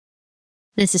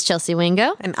This is Chelsea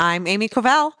Wingo. And I'm Amy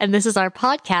Covell. And this is our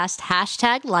podcast,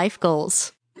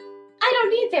 #LifeGoals. I don't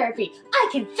need therapy. I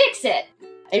can fix it.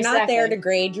 They're not there to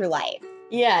grade your life.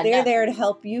 Yeah. They're there to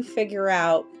help you figure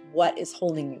out what is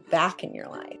holding you back in your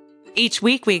life. Each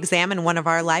week we examine one of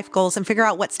our life goals and figure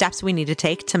out what steps we need to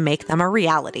take to make them a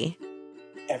reality.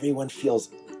 Everyone feels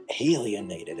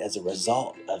alienated as a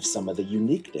result of some of the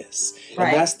uniqueness.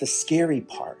 Right. And that's the scary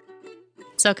part.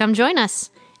 So come join us.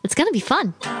 It's going to be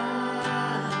fun.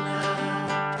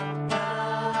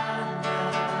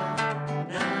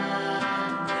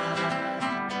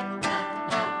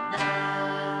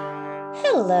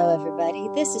 Hello, everybody.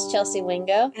 This is Chelsea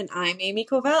Wingo. And I'm Amy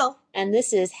Covell. And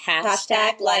this is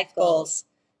 #LifeGoals.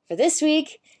 For this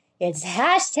week, it's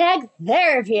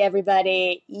 #therapy,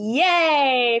 everybody.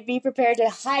 Yay! Be prepared to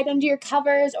hide under your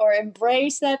covers or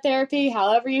embrace that therapy,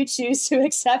 however you choose to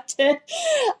accept it.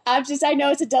 I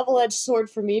know it's a double-edged sword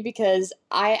for me because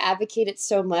I advocate it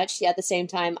so much, yet at the same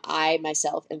time, I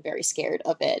myself am very scared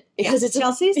of it. Because it's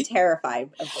Chelsea's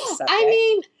terrified of this subject.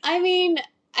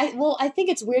 I think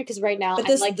it's weird because right now,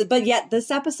 but yet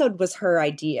this episode was her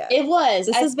idea. It was.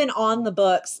 This has been on the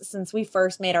books since we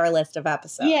first made our list of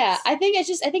episodes. Yeah, I think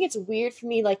it's weird for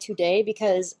me today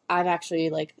because I'm actually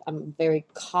I'm very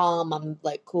calm, I'm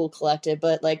cool, collected,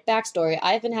 but backstory,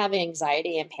 I've been having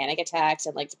anxiety and panic attacks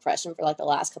and depression for the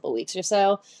last couple weeks or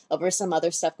so over some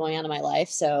other stuff going on in my life.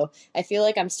 So I feel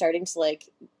like I'm starting to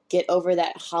get over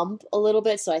that hump a little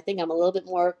bit. So I think I'm a little bit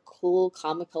more cool,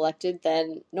 calm, and collected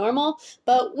than normal.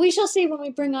 But we shall see when we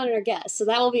bring on our guests. So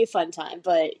that will be a fun time.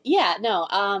 But yeah,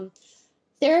 no,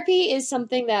 therapy is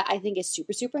something that I think is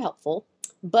super, super helpful.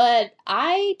 But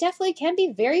I definitely can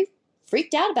be very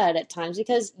freaked out about it at times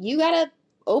because you got to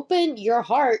open your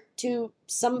heart to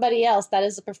somebody else that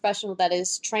is a professional that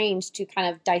is trained to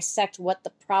kind of dissect what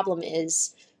the problem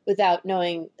is without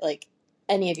knowing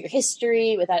any of your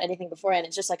history, without anything before, and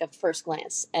it's just a first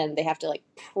glance, and they have to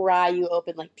pry you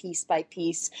open piece by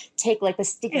piece, take the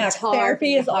sticky tar.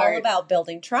 Therapy is all about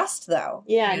building trust, though.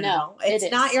 Yeah, it's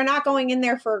not. You're not going in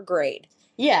there for a grade.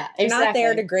 Yeah, exactly. You're not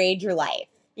there to grade your life.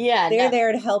 Yeah, they're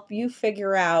there to help you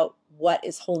figure out what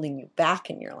is holding you back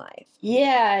in your life.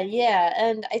 Yeah,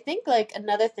 and I think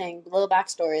another thing, a little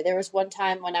backstory. There was one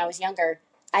time when I was younger,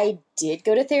 I did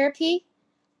go to therapy.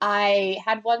 I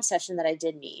had one session that I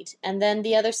did need. And then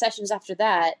the other sessions after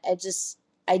that,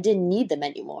 I didn't need them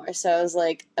anymore. So I was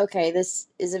like, okay, this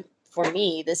isn't for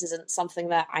me. This isn't something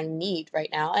that I need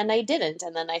right now. And I didn't.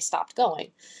 And then I stopped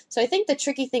going. So I think the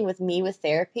tricky thing with me with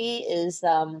therapy is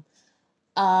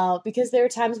because there are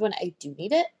times when I do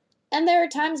need it. And there are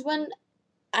times when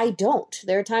I don't.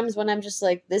 There are times when I'm just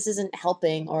this isn't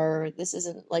helping or this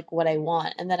isn't what I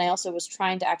want. And then I also was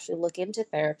trying to actually look into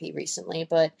therapy recently,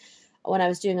 but when I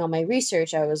was doing all my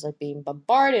research, I was being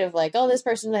bombarded of oh, this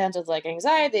person has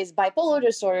anxiety, bipolar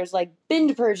disorders,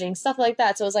 binge purging, stuff like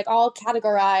that. So it was all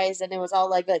categorized and it was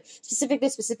all specific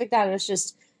this, specific that. And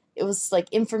it was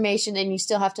information and you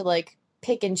still have to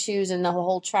pick and choose and the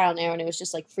whole trial and error. And it was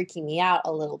just freaking me out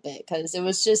a little bit because it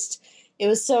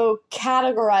was so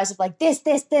categorized of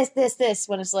this,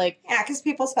 when it's yeah, because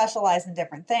people specialize in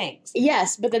different things.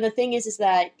 Yes, but then the thing is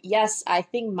that, yes, I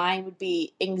think mine would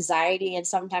be anxiety and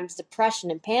sometimes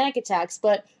depression and panic attacks,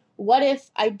 but what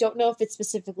if I don't know if it's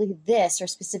specifically this or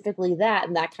specifically that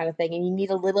and that kind of thing, and you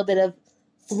need a little bit of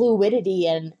fluidity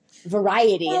and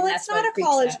variety. Well, and it's not a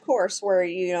college course where,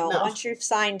 once you've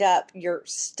signed up, you're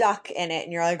stuck in it,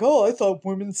 and you're oh, I thought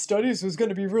women's studies was going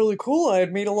to be really cool.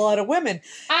 I'd meet a lot of women.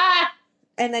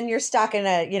 And then you're stuck in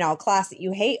a, class that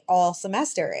you hate all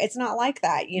semester. It's not like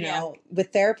that, know.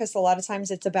 With therapists, a lot of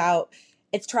times it's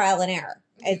trial and error.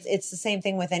 Mm-hmm. It's the same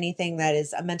thing with anything that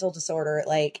is a mental disorder.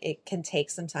 It can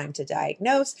take some time to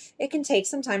diagnose. It can take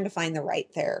some time to find the right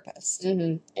therapist.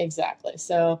 Mm-hmm. Exactly.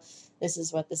 So this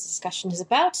is what this discussion is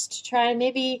about, to try and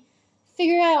maybe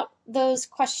figure out those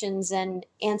questions and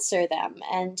answer them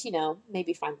and,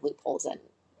 maybe find loopholes and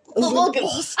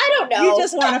loopholes. I don't know. You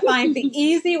just want to find the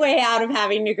easy way out of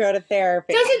having to go to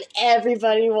therapy. Doesn't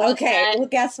everybody want that? Well,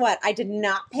 guess what? I did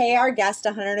not pay our guest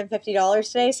 $150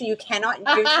 today, so you cannot use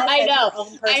it as your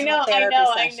own personal therapy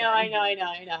session.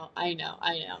 I know.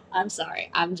 I'm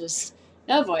sorry. I'm just...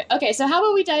 Oh, boy. Okay, so how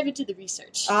about we dive into the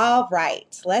research? All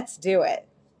right. Let's do it.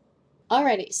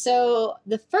 Alrighty, so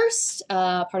the first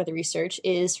part of the research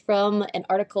is from an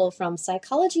article from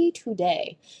Psychology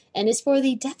Today, and is for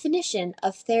the definition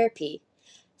of therapy.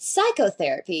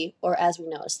 Psychotherapy, or as we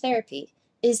know as therapy,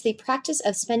 is the practice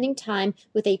of spending time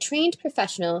with a trained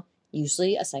professional,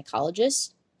 usually a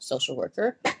psychologist, social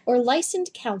worker, or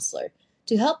licensed counselor,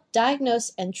 to help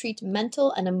diagnose and treat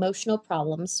mental and emotional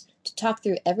problems, to talk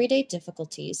through everyday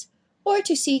difficulties, or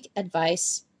to seek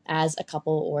advice as a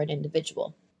couple or an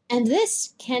individual. And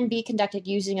this can be conducted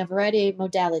using a variety of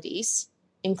modalities,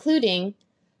 including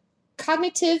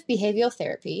cognitive behavioral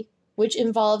therapy, which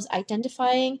involves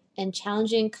identifying and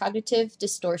challenging cognitive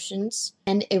distortions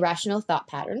and irrational thought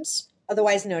patterns.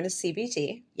 Otherwise known as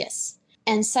CBT. Yes.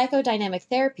 And psychodynamic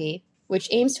therapy, which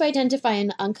aims to identify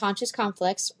unconscious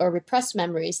conflicts or repressed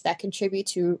memories that contribute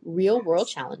to real-world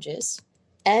challenges.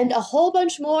 And a whole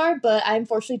bunch more, but I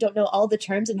unfortunately don't know all the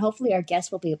terms, and hopefully our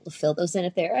guests will be able to fill those in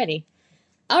if they're ready.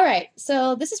 All right,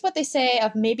 so this is what they say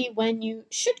of maybe when you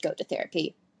should go to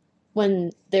therapy.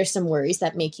 When there's some worries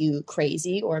that make you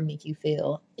crazy or make you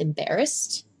feel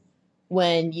embarrassed.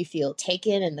 When you feel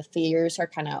taken and the fears are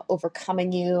kind of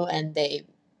overcoming you and they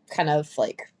kind of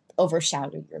like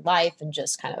overshadow your life and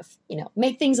just kind of,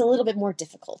 make things a little bit more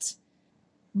difficult.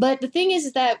 But the thing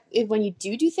is that when you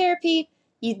do therapy,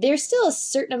 there's still a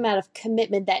certain amount of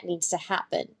commitment that needs to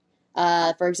happen.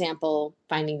 For example,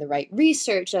 finding the right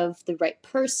research of the right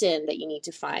person that you need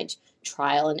to find,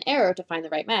 trial and error to find the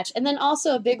right match. And then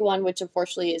also a big one, which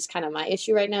unfortunately is kind of my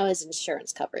issue right now, is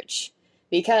insurance coverage.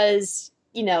 Because,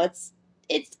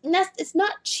 it's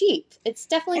not cheap. It's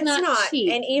definitely not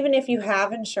cheap. And even if you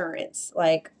have insurance,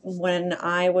 like when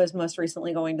I was most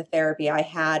recently going to therapy, I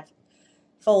had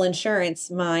full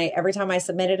insurance. Every time I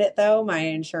submitted it, though, my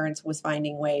insurance was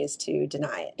finding ways to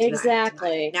deny it.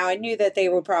 Exactly. Now, I knew that they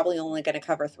were probably only going to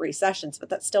cover 3 sessions, but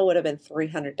that still would have been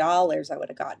 $300 I would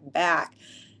have gotten back.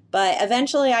 But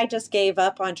eventually I just gave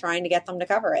up on trying to get them to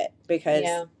cover it because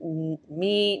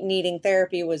me needing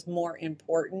therapy was more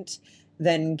important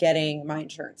than getting my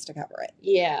insurance to cover it.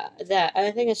 Yeah, that. And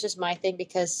I think it's just my thing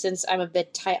because since I'm a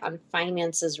bit tight on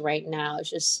finances right now, it's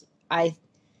just,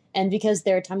 and because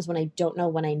there are times when I don't know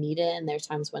when I need it and there are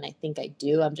times when I think I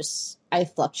do, I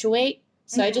fluctuate.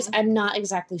 So I'm not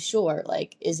exactly sure,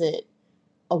 like, is it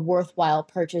a worthwhile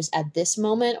purchase at this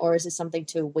moment or is it something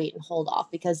to wait and hold off?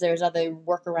 Because there's other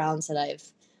workarounds that I've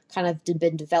kind of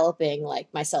been developing, like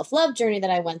my self-love journey that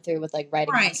I went through with like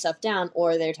writing my stuff down,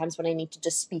 or there are times when I need to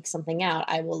just speak something out.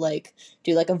 I will like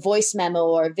do like a voice memo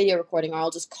or a video recording, or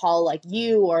I'll just call like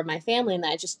you or my family and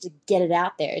that just to get it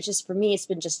out there. It's just, for me, it's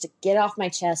been just to get off my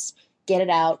chest, get it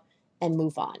out and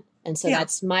move on. And so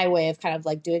that's my way of kind of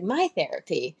like doing my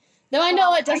therapy. Though I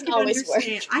know it doesn't always work.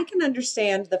 I can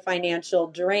understand the financial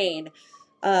drain.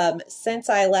 Since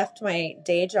I left my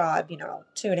day job,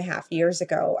 2.5 years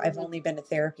ago, I've only been to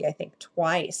therapy, I think,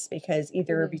 twice, because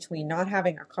either between not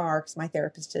having a car, because my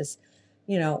therapist is,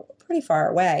 pretty far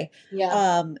away,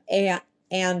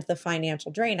 and the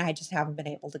financial drain, I just haven't been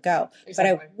able to go.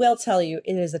 Exactly. But I will tell you,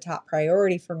 it is a top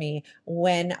priority for me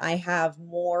when I have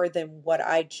more than what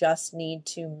I just need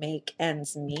to make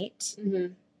ends meet.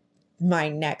 My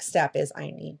next step is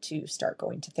I need to start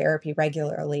going to therapy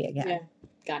regularly again. Yeah,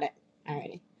 got it.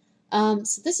 Alrighty.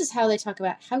 So this is how they talk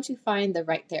about how to find the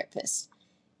right therapist.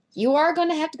 You are going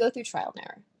to have to go through trial and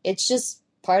error. It's just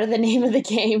part of the name of the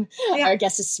game. Yeah. Our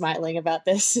guest is smiling about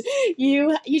this.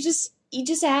 You just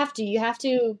have to. You have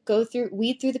to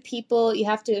weed through the people. You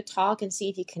have to talk and see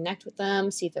if you connect with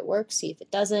them, see if it works, see if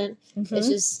it doesn't.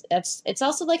 It's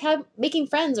also like how making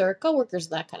friends or coworkers,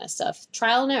 that kind of stuff.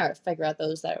 Trial and error. Figure out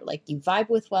those that are like you vibe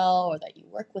with well or that you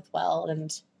work with well,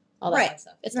 and all that kind of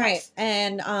stuff. It's nice.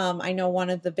 And I know one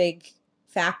of the big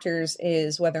factors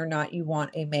is whether or not you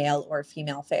want a male or a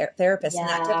female therapist. And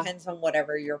that depends on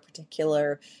whatever your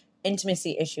particular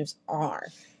intimacy issues are.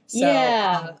 So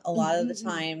a lot of the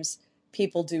times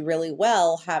people do really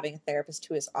well having a therapist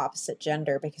who is opposite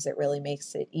gender, because it really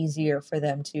makes it easier for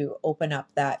them to open up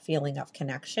that feeling of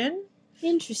connection.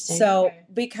 Interesting. So,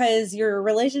 because your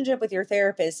relationship with your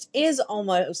therapist is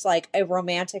almost like a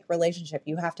romantic relationship,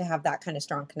 you have to have that kind of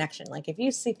strong connection. Like if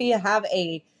you have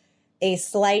a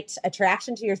slight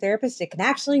attraction to your therapist, it can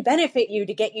actually benefit you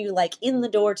to get you like in the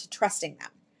door to trusting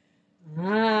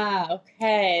them.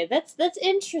 Okay. That's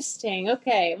interesting.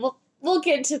 Okay. Well, we'll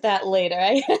get to that later.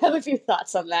 I have a few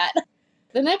thoughts on that.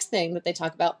 The next thing that they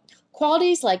talk about,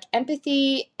 qualities like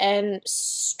empathy and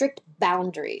strict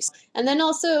boundaries. And then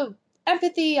also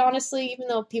empathy, honestly, even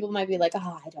though people might be like,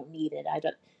 I don't need it.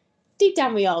 Deep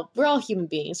down, we're all human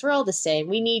beings. We're all the same.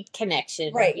 We need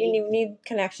connection. Right. You need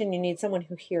connection. You need someone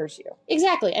who hears you.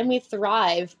 Exactly. And we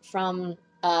thrive from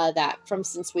that,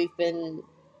 since we've been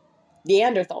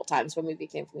Neanderthal times, when we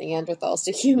became from Neanderthals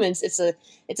to humans. It's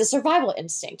a survival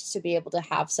instinct to be able to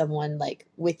have someone like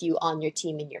with you on your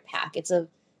team, in your pack. It's a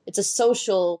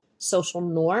social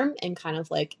norm and kind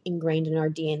of like ingrained in our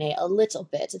DNA a little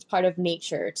bit. It's part of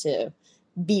nature to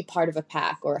be part of a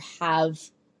pack or have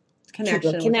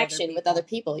connection with other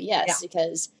people. Yes,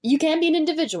 because you can be an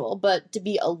individual, but to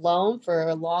be alone for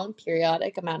a long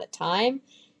periodic amount of time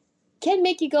can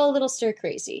make you go a little stir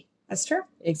crazy. That's true.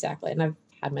 Exactly. And I've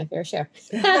had my fair share.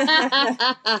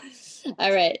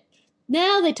 All right.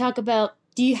 Now they talk about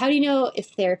how do you know if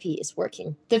therapy is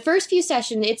working? The first few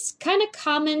sessions, it's kind of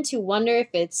common to wonder if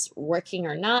it's working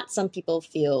or not. Some people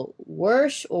feel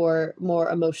worse or more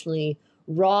emotionally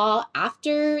raw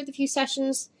after the few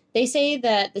sessions. They say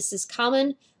that this is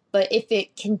common, but if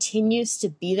it continues to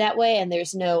be that way and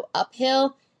there's no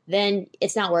uphill, then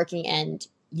it's not working and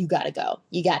you got to go.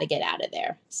 You got to get out of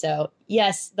there. So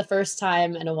yes, the first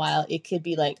time in a while, it could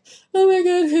be like, oh my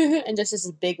God, and just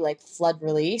this big like flood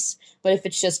release. But if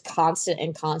it's just constant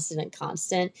and constant and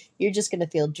constant, you're just going to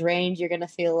feel drained. You're going to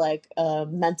feel like a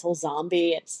mental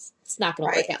zombie. It's not going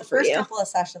to work out for you. The first couple of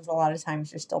sessions, a lot of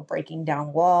times you're still breaking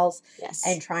down walls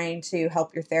and trying to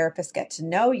help your therapist get to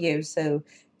know you so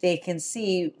they can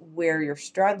see where you're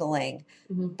struggling.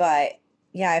 Mm-hmm. But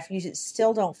yeah, if you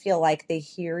still don't feel like they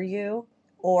hear you,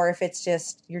 or if it's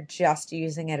just, you're just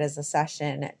using it as a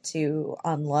session to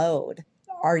unload,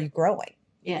 are you growing?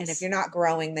 Yes. And if you're not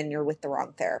growing, then you're with the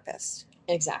wrong therapist.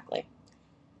 Exactly.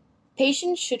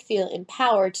 Patients should feel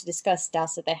empowered to discuss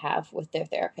doubts that they have with their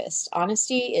therapist.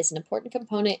 Honesty is an important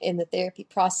component in the therapy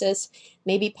process. It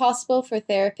may be possible for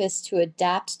therapists to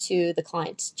adapt to the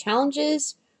client's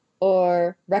challenges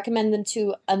or recommend them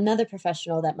to another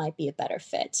professional that might be a better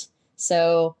fit.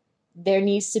 So there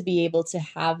needs to be able to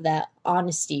have that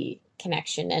honesty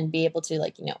connection and be able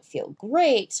to feel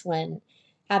great when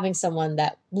having someone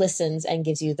that listens and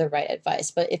gives you the right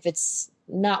advice. But if it's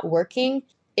not working,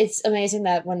 it's amazing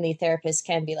that when the therapist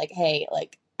can be like, hey,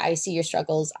 I see your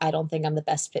struggles. I don't think I'm the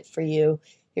best fit for you.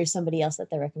 Here's somebody else that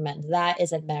they recommend. That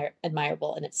is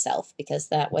admirable in itself, because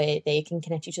that way they can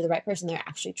connect you to the right person. They're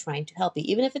actually trying to help you,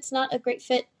 even if it's not a great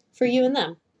fit for you and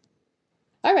them.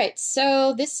 All right,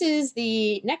 so this is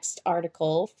the next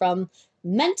article from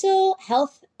Mental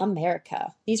Health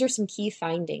America. These are some key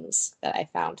findings that I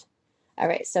found. All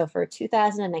right, so for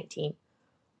 2019,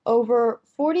 over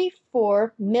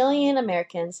 44 million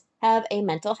Americans have a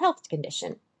mental health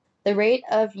condition. The rate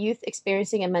of youth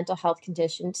experiencing a mental health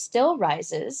condition still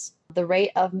rises. The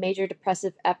rate of major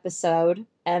depressive episode,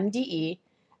 MDE,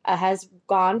 has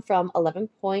gone from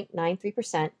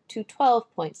 11.93% to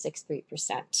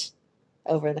 12.63%.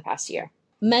 over the past year.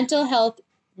 Mental health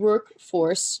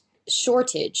workforce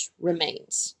shortage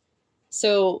remains.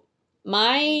 So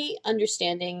my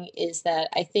understanding is that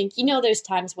I think, there's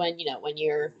times when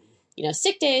you're,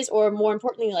 sick days, or more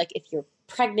importantly, like if you're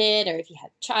pregnant or if you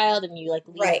have a child and you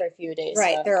leave for a few days.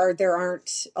 Right. There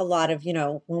aren't a lot of,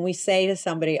 when we say to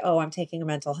somebody, oh, I'm taking a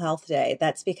mental health day,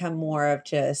 that's become more of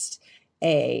just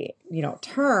a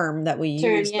term that we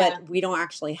use, but we don't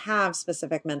actually have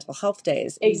specific mental health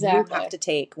days. Exactly. You have to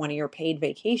take one of your paid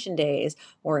vacation days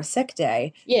or a sick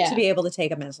day to be able to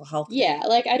take a mental health day. Yeah,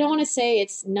 I don't want to say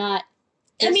it's not.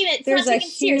 There's a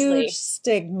huge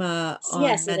stigma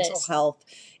on mental health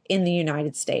in the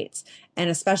United States, and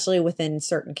especially within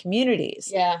certain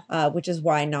communities. Which is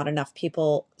why not enough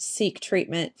people seek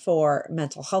treatment for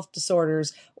mental health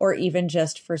disorders, or even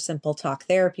just for simple talk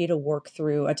therapy to work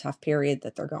through a tough period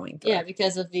that they're going through. Yeah,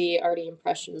 because of the already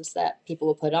impressions that people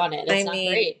will put on it. It's not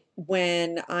great.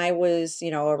 When I was,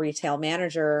 a retail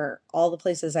manager, all the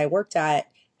places I worked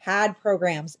at had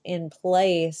programs in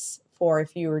place for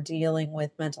if you were dealing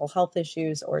with mental health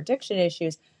issues or addiction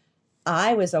issues.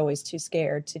 I was always too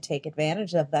scared to take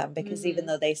advantage of them, because even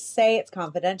though they say it's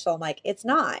confidential, I'm like, it's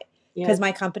not, because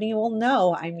my company will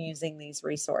know I'm using these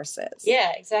resources.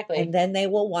 Yeah, exactly. And then they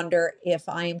will wonder if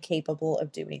I am capable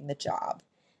of doing the job.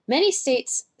 Many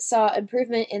states saw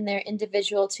improvement in their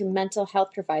individual to mental health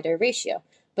provider ratio,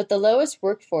 but the lowest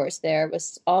workforce there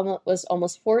was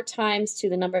almost 4 times to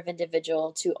the number of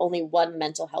individual to only one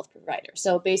mental health provider.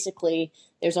 So basically,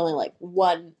 there's only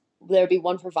there'd be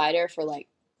one provider for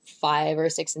 5 or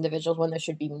 6 individuals when there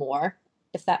should be more,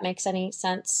 if that makes any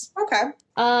sense. Okay.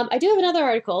 I do have another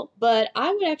article, but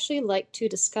I would actually like to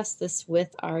discuss this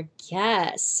with our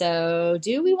guest. So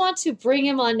do we want to bring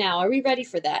him on now? Are we ready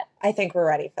for that? I think we're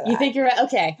ready for that. You think you're ready?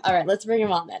 Okay. All right. Let's bring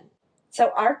him on then.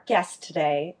 So our guest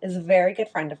today is a very good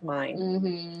friend of mine.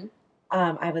 Mm-hmm.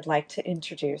 I would like to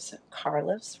introduce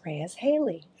Carlos Reyes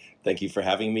Haley. Thank you for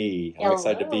having me. I'm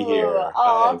excited to be here. Oh,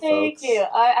 Hi, thank folks. you.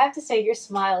 I have to say, your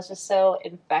smile is just so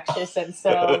infectious, and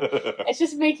so it's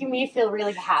just making me feel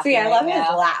really happy. See, I love his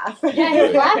now. laugh. Yeah,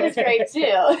 his laugh is great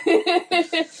too.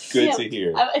 Good to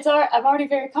hear. I'm already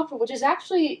very comfortable, which is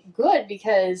actually good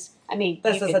because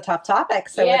this is a tough topic,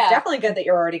 so it's definitely good that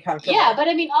you're already comfortable. Yeah, but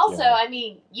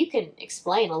you can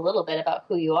explain a little bit about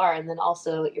who you are and then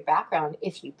also your background,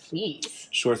 if you please.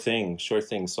 Sure thing.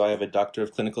 So I have a doctor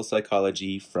of clinical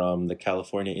psychology from the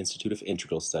California Institute of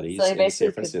Integral Studies in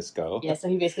San Francisco. So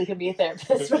he basically could be a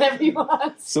therapist whenever he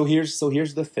wants. So here's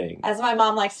the thing. As my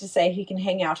mom likes to say, he can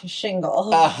hang out his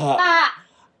shingle. I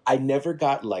never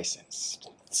got licensed.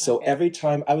 So every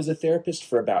time I was a therapist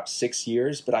for about 6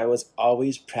 years, but I was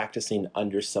always practicing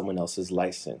under someone else's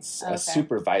license, a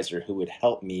supervisor who would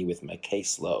help me with my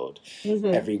caseload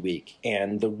every week.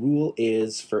 And the rule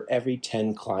is for every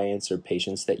 10 clients or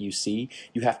patients that you see,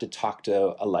 you have to talk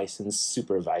to a licensed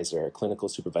supervisor, a clinical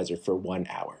supervisor for 1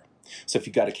 hour. So if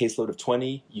you've got a caseload of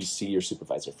 20, you see your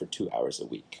supervisor for 2 hours a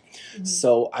week.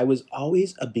 So I was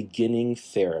always a beginning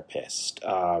therapist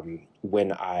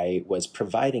when I was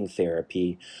providing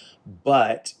therapy,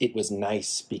 but it was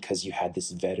nice because you had this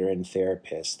veteran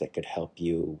therapist that could help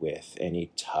you with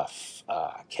any tough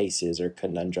cases or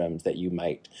conundrums that you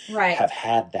might have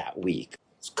had that week.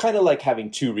 It's kind of like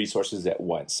having two resources at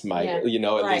once. At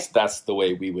least that's the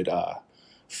way we would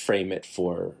frame it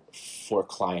for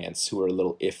clients who are a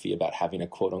little iffy about having a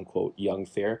quote-unquote young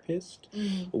therapist.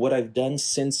 What I've done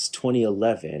since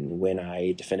 2011, when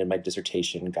I defended my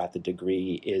dissertation, got the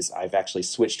degree, is I've actually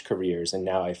switched careers, and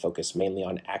now I focus mainly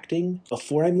on acting.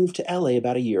 Before I moved to LA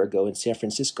about a year ago in San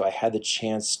Francisco, I had the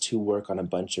chance to work on a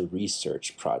bunch of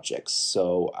research projects.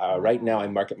 So right now I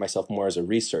market myself more as a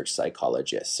research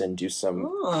psychologist and do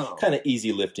some kind of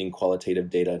easy lifting qualitative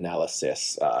data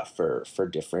analysis for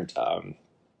different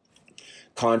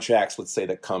contracts, let's say,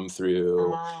 that come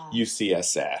through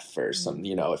UCSF or some,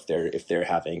 if they're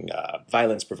having a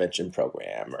violence prevention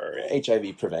program or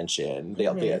HIV prevention,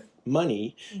 they'll get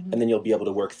money, and then you'll be able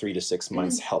to work 3 to 6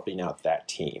 months helping out that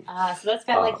team. So that's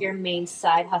kind of like your main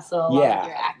side hustle along with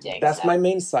your acting. That's my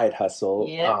main side hustle.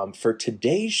 Yep. For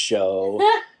today's show,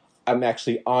 I'm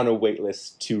actually on a wait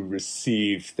list to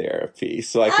receive therapy,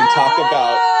 so I can talk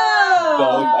about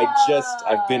both.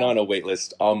 I've been on a wait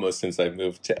list almost since I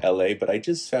moved to LA, but I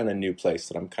just found a new place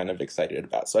that I'm kind of excited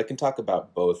about. So I can talk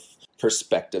about both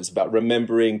perspectives, about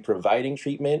remembering providing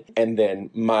treatment and then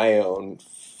my own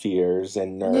fears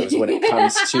and nerves when it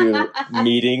comes to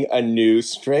meeting a new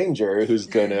stranger who's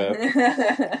gonna,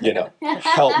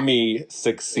 help me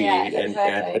succeed and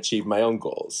achieve my own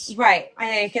goals. Right. I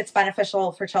think it's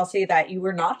beneficial for Chelsea that you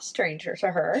were not a stranger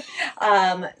to her.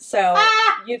 So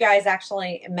you guys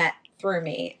actually met through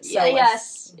me. So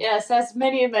yes. As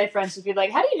many of my friends would be like,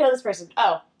 "How do you know this person?"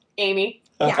 Oh, Amy.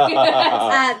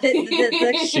 Yeah.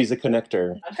 She's a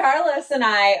connector. Carlos and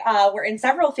I were in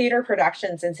several theater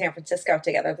productions in San Francisco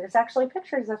together. There's actually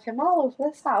pictures of him all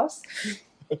over this house.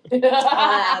 In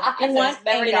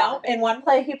one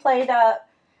play he played.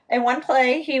 In one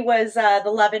play, he was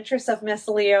the love interest of Miss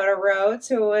Leota Rhodes,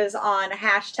 who was on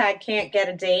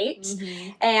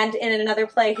 #Can'tGetADate. And in another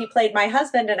play, he played my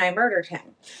husband, and I murdered him.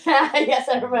 Yes,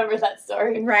 I remember that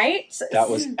story. Right? That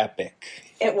was epic.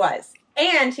 It was.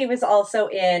 And he was also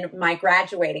in my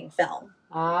graduating film.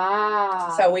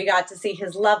 So we got to see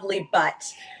his lovely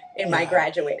butt in my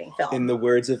graduating film. In the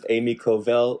words of Amy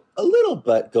Covell, a little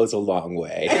butt goes a long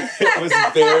way. It was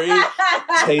very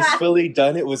tastefully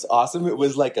done. It was awesome. It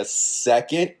was like a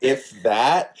second, if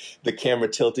that. The camera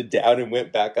tilted down and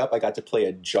went back up. I got to play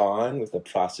a John with a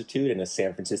prostitute in a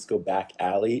San Francisco back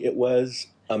alley. It was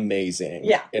amazing.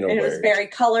 Yeah, it was very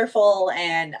colorful,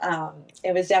 and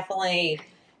it was definitely...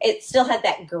 It still had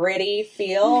that gritty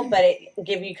feel, but it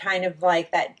gave you kind of like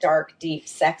that dark, deep,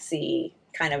 sexy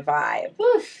kind of vibe.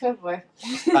 Oof, oh boy.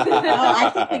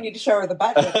 I think we need to show her the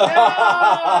button.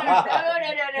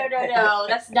 No.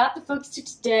 That's not the focus to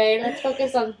today. Let's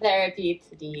focus on therapy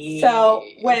today. So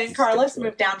when Carlos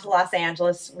moved down to Los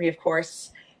Angeles, we, of course,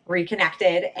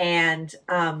 reconnected, and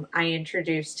I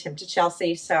introduced him to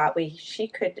Chelsea so she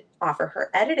could offer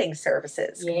her editing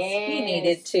services. Yes. He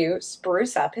needed to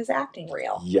spruce up his acting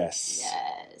reel. Yes.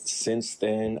 Since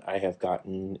then, I have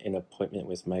gotten an appointment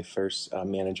with my first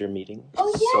manager meeting.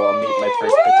 Oh, yeah! So I'll meet my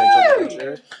first potential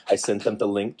manager. I sent them the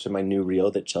link to my new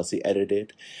reel that Chelsea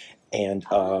edited. And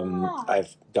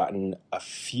I've gotten a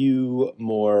few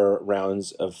more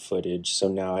rounds of footage. So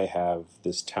now I have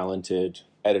this talented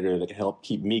editor that can help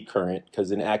keep me current,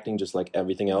 because in acting, just like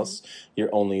everything else, you're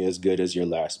only as good as your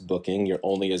last booking. You're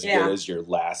only as good as your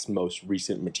last, most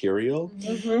recent material.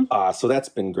 So that's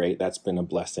been great. That's been a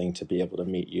blessing to be able to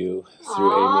meet you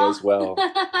through Amy as well.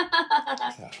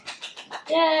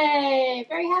 Yay!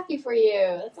 Very happy for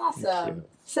you. That's awesome.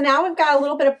 So now we've got a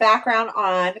little bit of background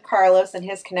on Carlos and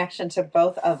his connection to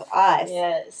both of us.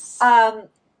 Yes. I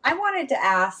wanted to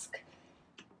ask,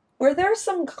 were there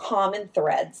some common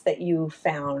threads that you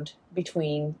found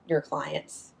between your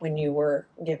clients when you were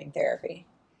giving therapy?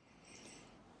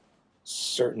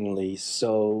 Certainly.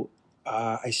 So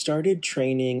I started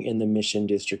training in the Mission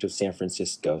District of San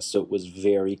Francisco, so it was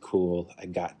very cool. I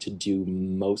got to do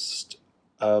most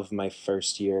of my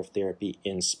first year of therapy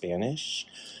in Spanish.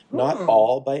 Not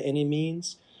all by any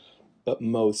means, but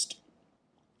most.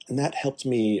 And that helped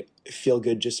me feel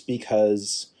good just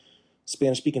because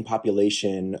Spanish-speaking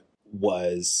population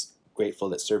was grateful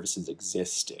that services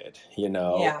existed,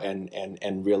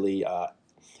 and really,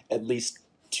 at least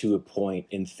to a point,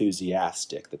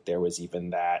 enthusiastic that there was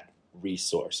even that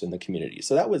resource in the community.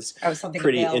 So that was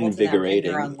pretty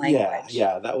invigorating.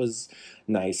 Yeah, that was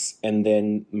nice. And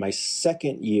then my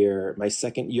second year,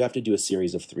 you have to do a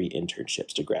series of 3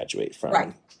 internships to graduate from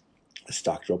a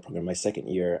doctoral program. My second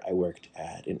year, I worked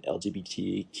at an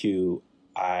LGBTQI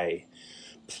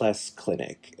plus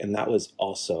clinic, and that was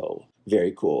also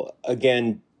very cool.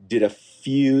 Again, did a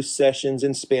few sessions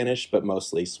in Spanish, but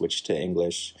mostly switched to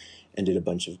English and did a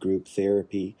bunch of group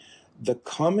therapy. The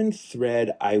common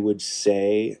thread, I would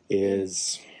say,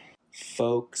 is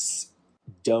folks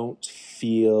don't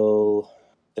feel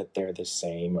that they're the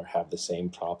same or have the same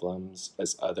problems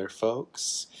as other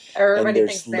folks. Everybody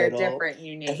thinks they're different and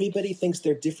unique. Everybody thinks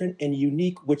they're different and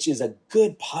unique, which is a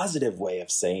good, positive way of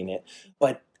saying it.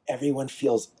 But everyone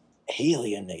feels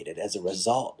alienated as a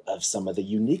result of some of the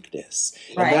uniqueness.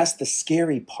 And that's the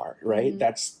scary part, right?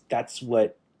 That's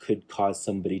what could cause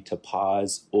somebody to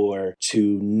pause or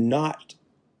to not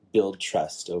build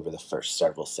trust over the first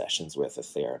several sessions with a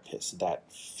therapist.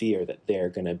 That fear that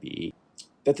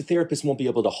that the therapist won't be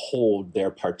able to hold their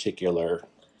particular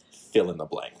fill in the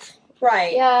blank.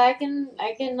 Right. Yeah, I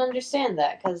can understand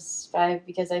that because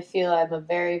I feel I'm a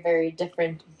very, very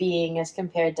different being as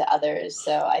compared to others.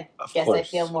 So I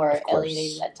feel more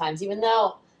alienated at times, even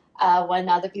though when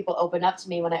other people open up to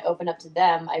me, when I open up to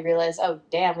them, I realize, oh,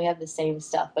 damn, we have the same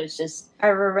stuff. But it's just...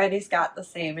 everybody's got the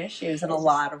same issues in a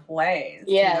lot of ways.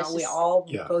 Yeah. We all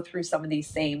go through some of these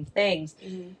same things.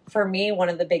 For me, one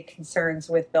of the big concerns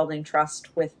with building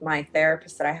trust with my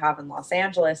therapist that I have in Los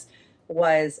Angeles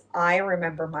was I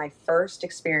remember my first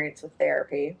experience with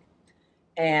therapy.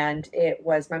 And it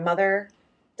was my mother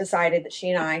decided that she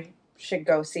and I should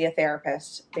go see a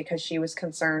therapist because she was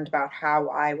concerned about how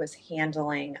I was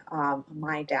handling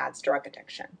my dad's drug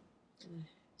addiction.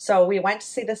 So we went to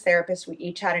see this therapist. We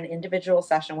each had an individual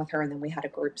session with her, and then we had a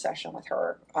group session with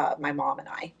her, my mom and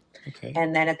I. Okay.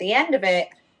 And then at the end of it,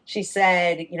 she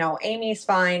said, Amy's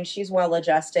fine. She's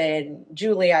well-adjusted.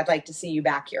 Julie, I'd like to see you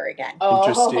back here again.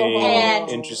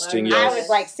 Interesting. Yes. I was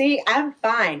like, see, I'm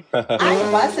fine. I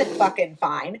wasn't fucking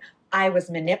fine. I was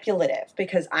manipulative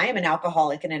because I am an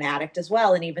alcoholic and an addict as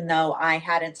well. And even though I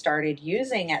hadn't started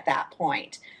using at that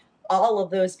point, all of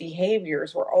those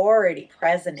behaviors were already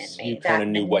present in me. You kind of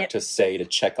knew what to say to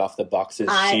check off the boxes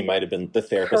the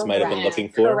therapist might have been looking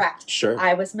for. Correct. Sure.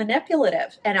 I was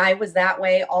manipulative, and I was that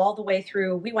way all the way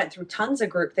through. We went through tons of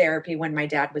group therapy when my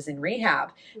dad was in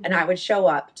rehab, and I would show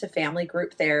up to family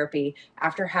group therapy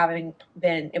after having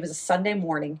been, it was a Sunday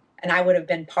morning, and I would have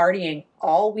been partying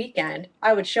all weekend.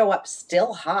 I would show up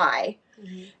still high,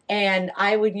 and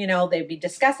I would, they'd be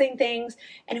discussing things,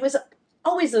 and it was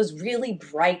always those really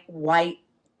bright white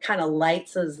kind of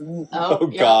lights.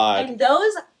 God. And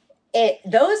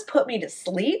those put me to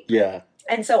sleep. Yeah.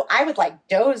 And so I would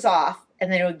doze off,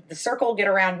 and then the circle would get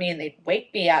around me and they'd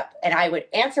wake me up, and I would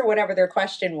answer whatever their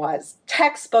question was.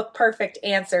 Textbook perfect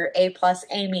answer, A+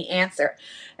 Amy answer.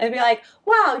 And they'd be like,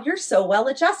 wow, you're so well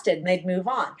adjusted. And they'd move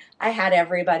on. I had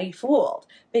everybody fooled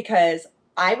because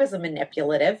I was a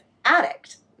manipulative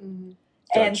addict. Mm-hmm.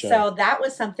 Gotcha. And so that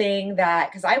was something that,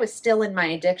 because I was still in my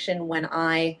addiction when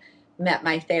I met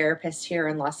my therapist here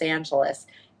in Los Angeles.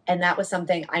 And that was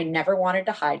something I never wanted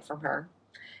to hide from her.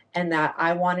 And that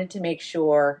I wanted to make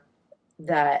sure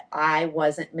that I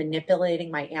wasn't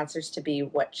manipulating my answers to be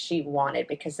what she wanted,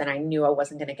 because then I knew I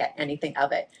wasn't going to get anything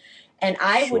of it. And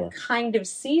I would kind of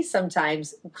see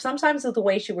sometimes with the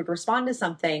way she would respond to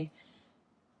something.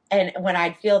 And when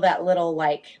I'd feel that little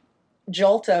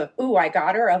jolt of, ooh, I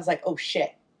got her, I was like, oh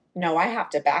shit, no, I have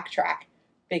to backtrack,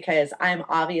 because I'm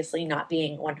obviously not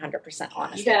being 100%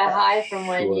 honest. You got a high from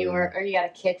when you were, or you got a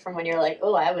kick from when you were like,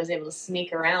 oh, I was able to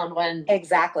sneak around when.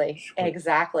 Exactly.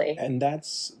 Exactly. And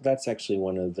that's actually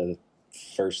one of the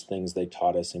first things they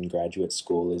taught us in graduate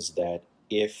school, is that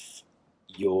if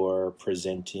your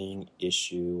presenting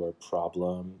issue or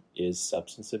problem is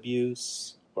substance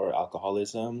abuse or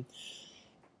alcoholism,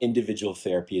 individual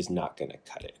therapy is not going to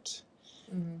cut it.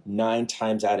 9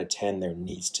 times out of 10, there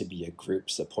needs to be a group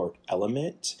support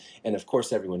element. And of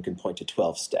course, everyone can point to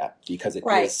 12-step because it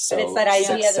is so and it's that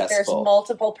idea successful. that there's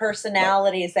multiple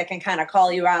personalities that can kind of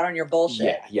call you out on your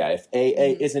bullshit. Yeah. If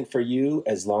AA isn't for you,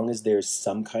 as long as there's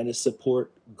some kind of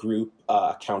support group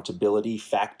accountability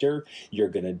factor, you're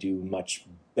going to do much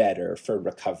better for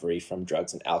recovery from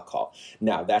drugs and alcohol.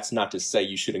 Now, that's not to say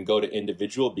you shouldn't go to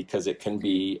individual, because it can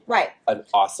be an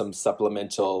awesome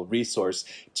supplemental resource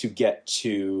to get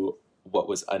to what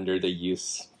was under the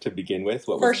use to begin with,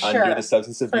 what was under the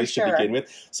substance abuse to begin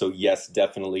with. So yes,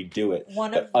 definitely do it.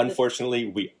 But unfortunately,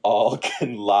 we all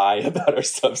can lie about our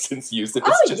substance use if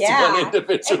it's just one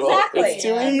individual. Exactly. It's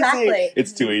too easy.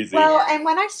 It's too easy. Well, and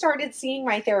when I started seeing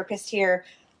my therapist here,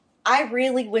 I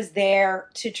really was there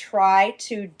to try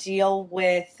to deal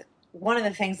with one of the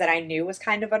things that I knew was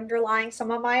kind of underlying some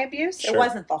of my abuse. It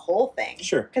wasn't the whole thing.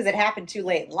 Because it happened too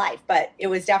late in life, but it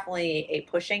was definitely a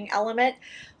pushing element.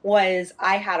 Was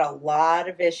I had a lot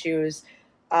of issues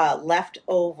left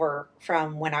over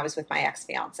from when I was with my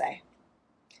ex-fiance.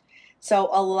 So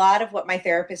a lot of what my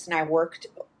therapist and I worked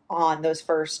on those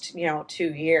first,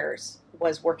 2 years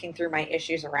was working through my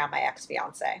issues around my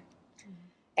ex-fiance.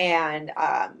 And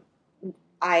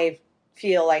I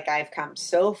feel like I've come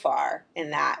so far in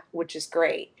that, which is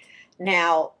great.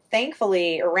 Now,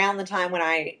 thankfully, around the time when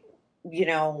I,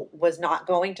 was not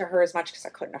going to her as much because I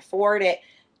couldn't afford it,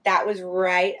 that was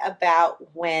right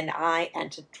about when I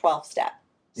entered 12-step.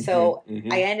 So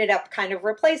I ended up kind of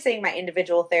replacing my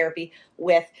individual therapy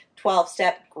with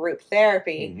 12-step group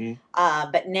therapy.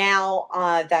 But now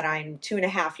that I'm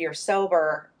 2.5 years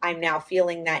sober, I'm now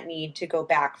feeling that need to go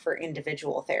back for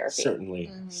individual therapy.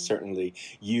 Certainly.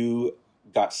 You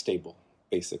got stable,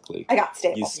 basically. I got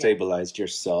stable. You stabilized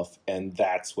yourself, and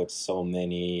that's what so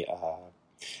many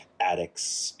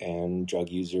addicts and drug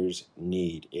users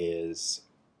need, is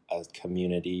a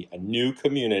community, a new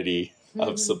community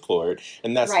of support.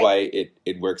 And that's why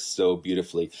it works so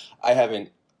beautifully. I haven't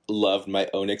loved my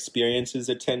own experiences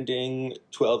attending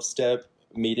 12-step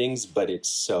meetings, but it's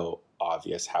so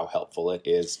obvious how helpful it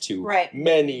is to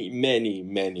many, many,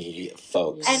 many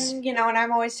folks. And, and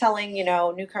I'm always telling,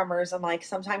 newcomers, I'm like,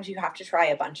 sometimes you have to try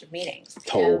a bunch of meetings.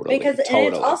 Totally. And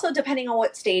it's also depending on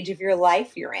what stage of your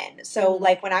life you're in. So,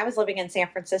 like, when I was living in San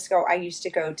Francisco, I used to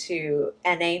go to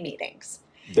NA meetings.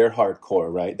 They're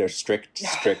hardcore, right? They're strict.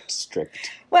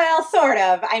 Well, sort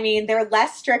of. I mean, they're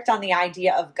less strict on the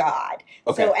idea of God.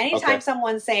 So anytime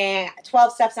someone's saying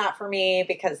 12 steps not for me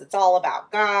because it's all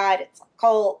about God, it's a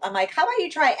cult, I'm like, how about you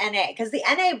try NA? Because the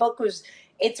NA book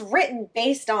it's written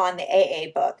based on the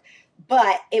AA book,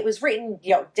 but it was written,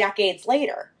 decades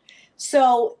later.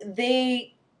 So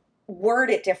they word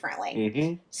it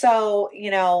differently. So,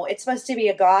 it's supposed to be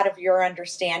a God of your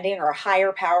understanding or a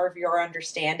higher power of your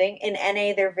understanding. In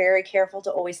NA, they're very careful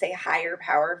to always say higher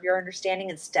power of your understanding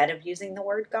instead of using the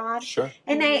word God.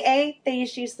 In AA, they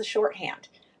just use the shorthand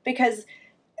because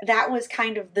that was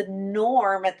kind of the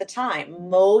norm at the time.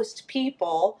 Most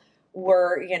people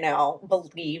were,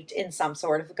 believed in some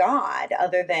sort of God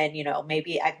other than,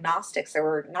 maybe agnostics. There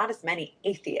were not as many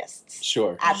atheists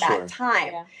at that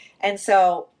time. And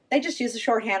so they just use the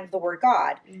shorthand of the word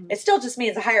God. It still just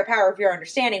means a higher power of your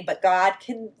understanding, but God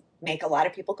can make a lot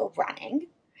of people go running.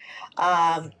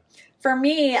 For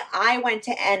me, I went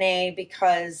to NA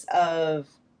because of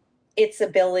its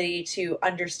ability to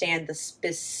understand the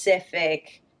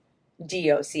specific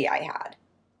DOC I had,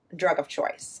 drug of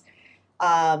choice.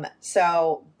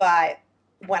 But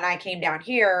when I came down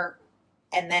here,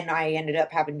 and then I ended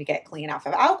up having to get clean off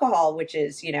of alcohol, which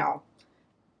is,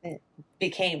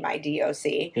 became my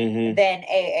DOC, then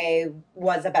AA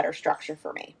was a better structure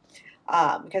for me.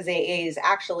 Because AA is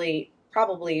actually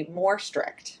probably more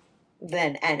strict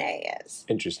than NA is.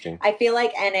 Interesting. I feel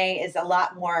like NA is a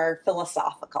lot more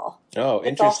philosophical. Oh,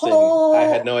 interesting. I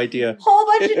had no idea. Whole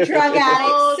bunch of drug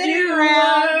addicts sitting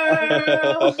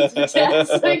around.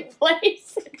 Just like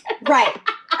place. Right.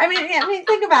 I mean,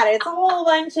 think about it. It's a whole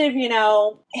bunch of,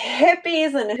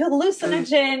 hippies and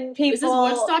hallucinogen people. This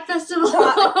is Woodstock Festival.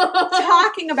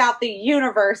 Talking about the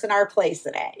universe and our place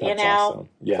in it. That's awesome.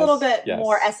 Yes, a little bit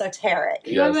more esoteric.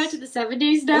 You're going back to the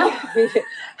 70s now?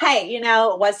 Hey,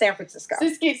 it was San Francisco.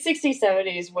 60s,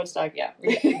 70s, Woodstock, yeah.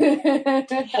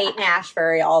 Haight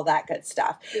Ashbury, all that good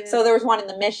stuff. Yeah. So there was one in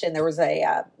the Mission. There was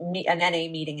an NA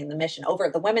meeting in the Mission over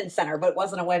at the Women's Center, but it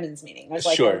wasn't a women's meeting. It was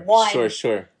like one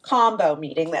combo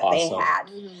meeting that they had.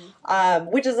 Mm-hmm.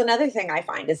 Which is another thing I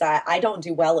find is that I don't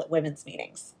do well at women's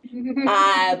meetings.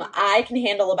 I can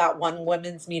handle about one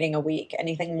women's meeting a week.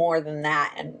 Anything more than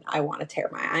that, and I want to tear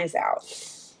my eyes out.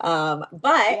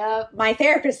 But my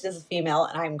therapist is a female,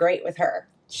 and I'm great with her.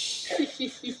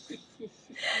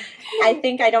 I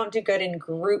think I don't do good in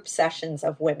group sessions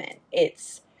of women.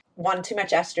 It's one, too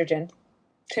much estrogen.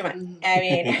 Too much. I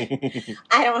mean,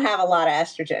 I don't have a lot of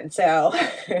estrogen, so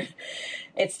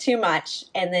it's too much.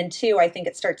 And then two, I think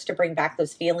it starts to bring back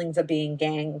those feelings of being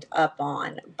ganged up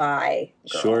on by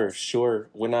girls. Sure.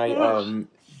 When I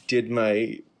did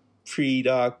my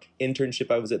pre-doc internship,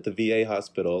 I was at the VA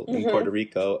hospital in Puerto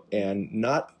Rico, and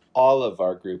not all of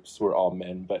our groups were all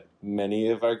men, but many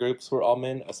of our groups were all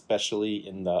men, especially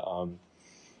in the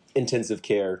intensive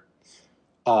care,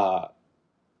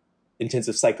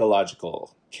 intensive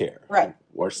psychological care, right,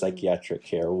 or psychiatric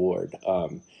care ward.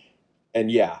 And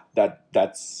yeah,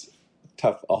 that's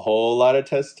tough. A whole lot of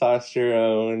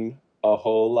testosterone, a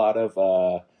whole lot of,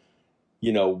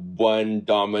 one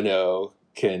domino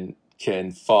can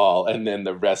fall, and then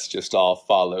the rest just all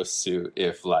follow suit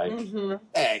if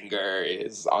anger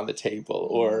is on the table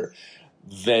or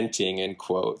venting in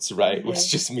quotes, right?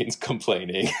 Which just means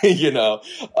complaining,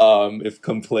 if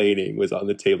complaining was on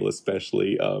the table,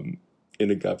 especially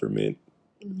in a government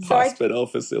hospital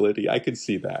facility, I could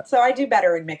see that. So I do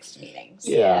better in mixed meetings.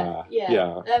 Yeah.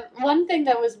 One thing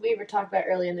that we were talking about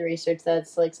early in the research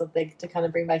that's like something to kind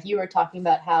of bring back. You were talking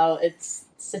about how it's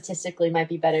statistically might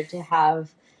be better to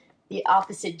have the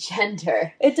opposite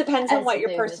gender. It depends on what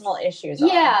your personal issues are.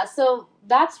 Yeah, so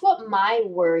that's what my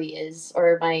worry is,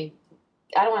 or I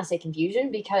don't want to say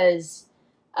confusion, because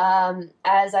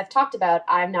as I've talked about,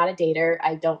 I'm not a dater.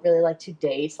 I don't really like to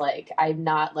date. Like, I'm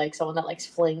not like someone that likes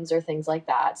flings or things like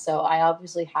that. So I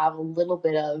obviously have a little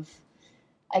bit of,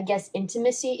 I guess,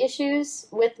 intimacy issues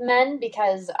with men,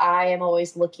 because I am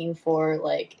always looking for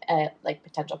like a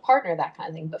potential partner, that kind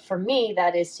of thing. But for me,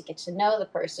 that is to get to know the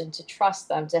person, to trust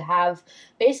them, to have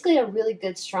basically a really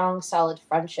good, strong, solid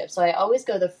friendship. So I always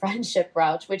go the friendship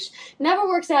route, which never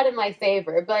works out in my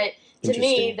favor. But to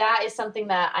me, that is something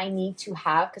that I need to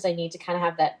have, because I need to kind of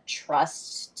have that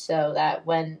trust, so that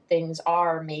when things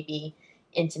are maybe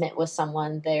intimate with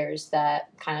someone, there's that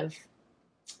kind of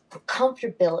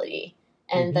comfortability.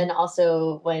 And then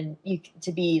also when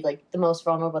to be like the most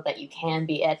vulnerable that you can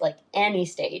be at like any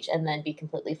stage, and then be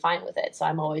completely fine with it. So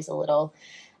I'm always a little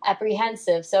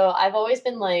apprehensive. So I've always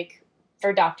been like,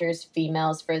 for doctors,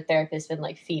 females, for therapists, been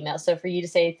like females. So for you to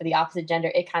say for the opposite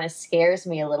gender, it kind of scares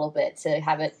me a little bit to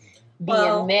have it be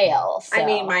a male. So. I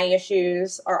mean, my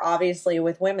issues are obviously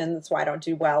with women. That's why I don't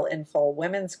do well in full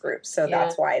women's groups. So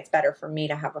that's why it's better for me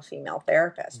to have a female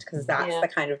therapist, because that's the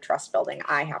kind of trust building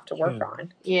I have to work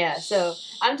on. Yeah. So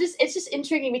it's just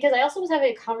intriguing, because I also was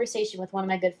having a conversation with one of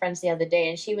my good friends the other day,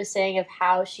 and she was saying of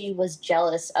how she was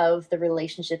jealous of the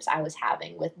relationships I was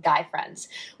having with guy friends,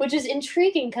 which is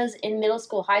intriguing, because in middle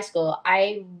school, high school,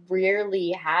 I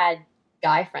rarely had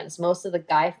guy friends. Most of the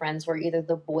guy friends were either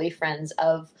the boyfriends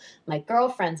of my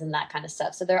girlfriends and that kind of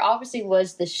stuff. So there obviously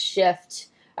was this shift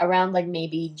around like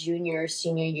maybe junior,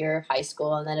 senior year of high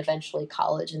school, and then eventually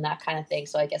college and that kind of thing.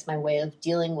 So I guess my way of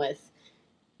dealing with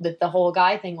the whole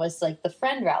guy thing was like the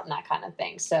friend route and that kind of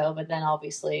thing. So, but then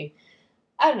obviously,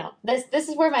 I don't know. This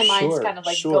is where my mind's kind of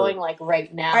like going like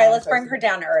right now. All right, let's bring her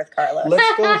down to earth, Carlos.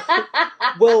 Let's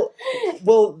go.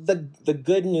 Well, the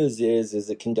good news is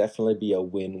it can definitely be a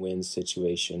win-win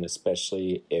situation,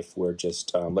 especially if we're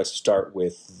just let's start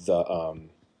with the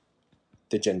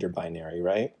gender binary,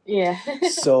 right? Yeah.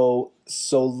 so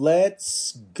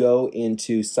let's go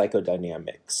into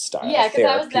psychodynamic style. Yeah,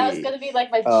 because that was going to be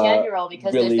like my general,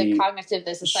 because really, there's the cognitive,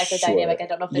 there's the psychodynamic. Sure. I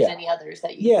don't know if there's any others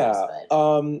that you use.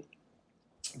 But.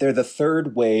 The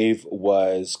third wave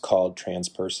was called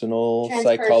transpersonal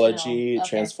psychology,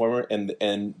 Transformer,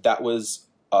 and that was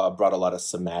brought a lot of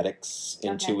somatics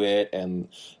into it, and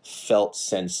felt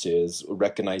senses,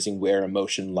 recognizing where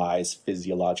emotion lies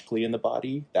physiologically in the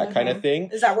body, that kind of thing.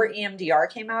 Is that where EMDR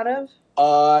came out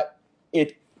of?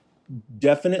 It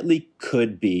definitely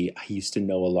could be. I used to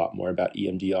know a lot more about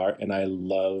EMDR, and I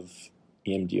love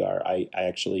EMDR. I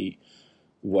actually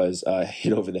was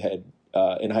hit over the head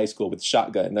in high school with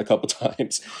shotgun a couple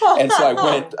times. And so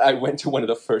I went to one of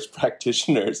the first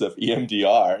practitioners of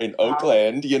EMDR in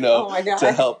Oakland,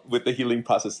 to help with the healing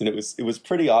process. And it was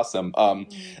pretty awesome.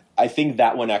 I think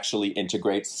that one actually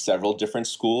integrates several different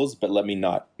schools, but let me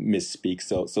not misspeak.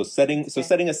 So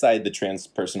setting aside the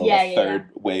transpersonal third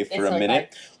wave for a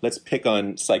minute, let's pick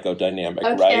on psychodynamic,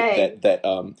 right?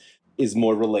 That is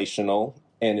more relational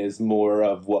and is more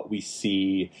of what we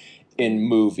see in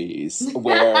movies,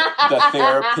 where the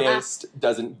therapist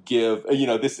doesn't give,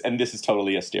 this is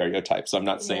totally a stereotype, so I'm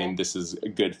not saying this is a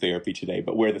good therapy today,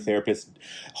 but where the therapist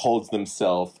holds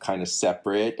themselves kind of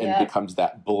separate and becomes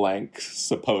that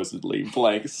supposedly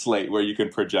blank slate where you can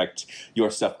project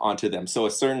your stuff onto them. So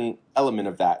a certain element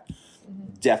of that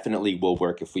definitely will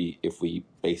work if we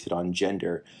base it on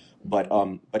gender. But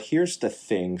here's the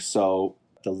thing. So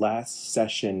the last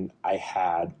session I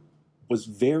had was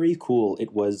very cool.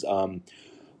 It was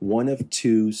one of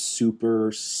two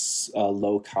super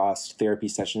low-cost therapy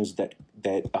sessions that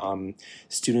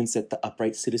students at the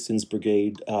Upright Citizens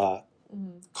Brigade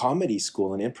comedy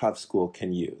school and improv school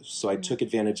can use. So I took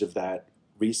advantage of that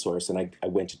resource, and I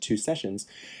went to 2 sessions.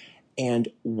 And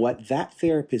what that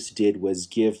therapist did was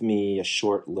give me a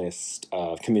short list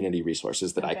of community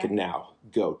resources that I could now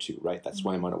go to, right? That's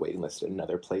why I'm on a waiting list at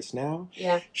another place now.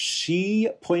 Yeah. She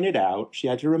pointed out, she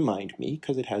had to remind me,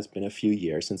 because it has been a few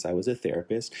years since I was a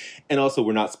therapist. And also,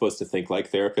 we're not supposed to think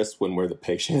like therapists when we're the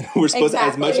patient. We're supposed to,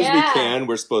 as much as we can,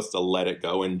 we're supposed to let it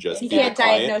go and just you be the can't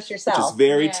client, diagnose yourself. Which is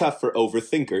very tough for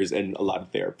overthinkers, and a lot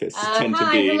of therapists tend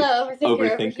to be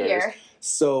overthinkers.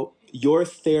 So your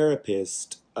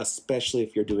therapist, especially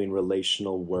if you're doing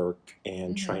relational work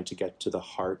and trying to get to the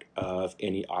heart of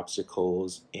any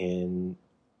obstacles in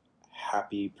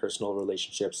happy personal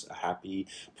relationships, a happy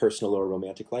personal or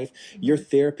romantic life, your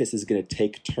therapist is going to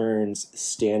take turns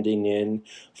standing in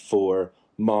for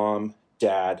mom,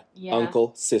 dad,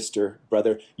 uncle, sister,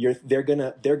 brother. They're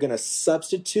gonna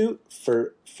substitute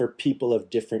for people of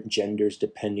different genders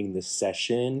depending the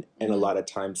session, and a lot of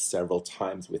times several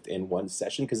times within one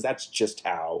session, because that's just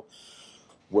how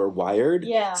we're wired.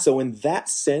 Yeah. So in that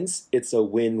sense, it's a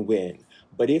win-win.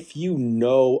 But if you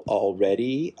know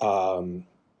already,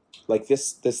 like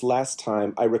this last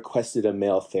time, I requested a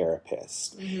male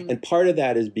therapist. And part of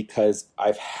that is because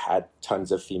I've had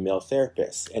tons of female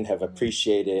therapists and have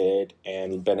appreciated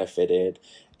and benefited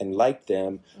and liked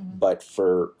them. But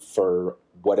for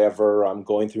whatever I'm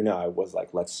going through now, I was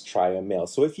like, let's try a male.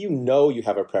 So if you know you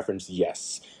have a preference,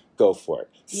 yes, go for it.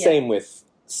 Yeah.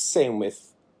 Same with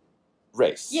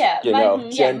race,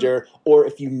 gender, or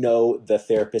if you know the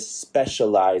therapist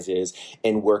specializes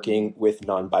in working with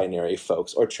non-binary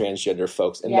folks or transgender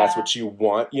folks, and that's what you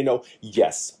want,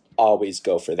 yes, always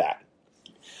go for that.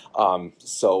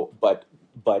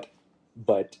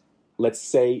 But let's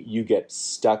say you get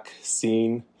stuck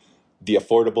seeing the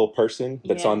affordable person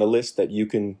that's on the list that you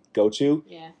can go to.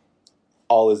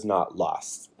 All is not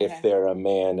lost. Okay. If they're a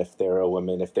man, if they're a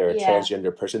woman, if they're a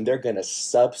transgender person, they're going to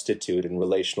substitute in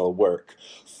relational work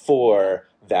for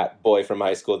that boy from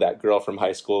high school, that girl from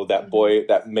high school, that boy,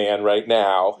 that man right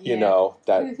now,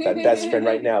 that best friend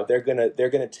right now. They're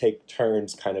gonna take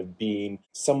turns kind of being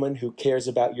someone who cares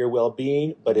about your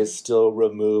well-being, but is still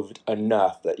removed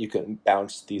enough that you can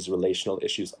bounce these relational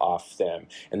issues off them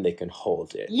and they can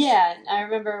hold it. Yeah, I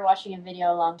remember watching a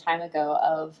video a long time ago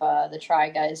of the Try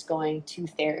Guys going to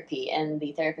therapy, and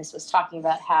the therapist was talking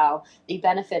about how the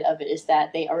benefit of it is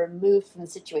that they are removed from the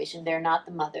situation. They're not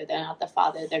the mother, they're not the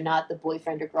father, they're not the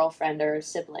boyfriend or girlfriend or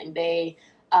sibling. They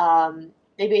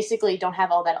basically don't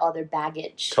have all that other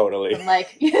baggage. Totally. From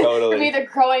from either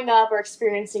growing up or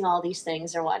experiencing all these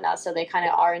things or whatnot. So they kind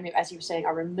of are, as you were saying,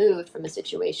 are removed from the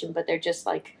situation, but they're just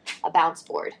like a bounce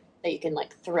board that you can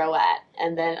throw at,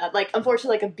 and then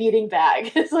unfortunately a beating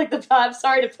bag. It's I'm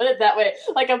sorry to put it that way,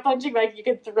 like a punching bag. You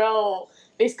can throw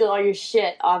basically all your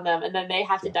shit on them, and then they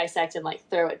have to dissect and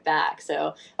throw it back.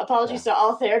 So apologies to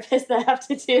all therapists that have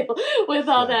to deal with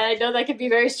all that. I know that can be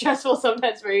very stressful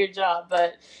sometimes for your job,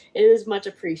 but it is much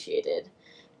appreciated.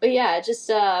 But yeah, just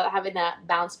having that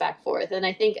bounce back forth. And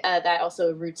I think that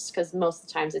also roots, because most of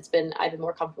the times I've been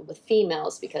more comfortable with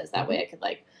females, because that way I could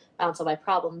bounce all my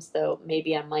problems, though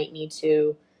maybe I might need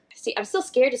to see. I'm still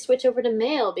scared to switch over to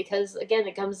male, because again,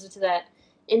 it comes into that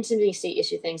intimacy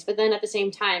issue things. But then at the same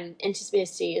time,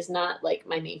 intimacy is not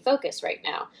my main focus right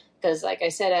now, because like I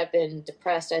said, I've been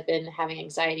depressed, I've been having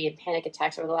anxiety and panic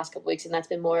attacks over the last couple weeks, and that's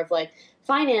been more of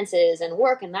finances and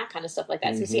work and that kind of stuff like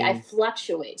that. So see, I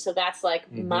fluctuate, so that's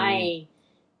my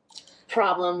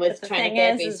problem with trying to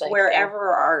get is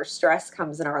wherever our stress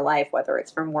comes in our life, whether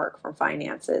it's from work, from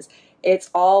finances, it's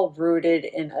all rooted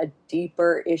in a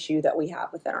deeper issue that we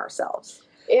have within ourselves.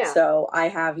 Yeah. So I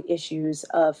have issues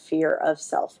of fear of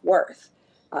self-worth,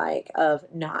 like of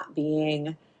not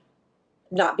being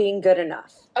good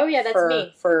enough. Oh yeah, that's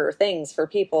me. For things, for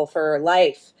people, for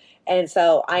life. And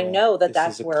so I know that this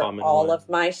that's is a where common all one. of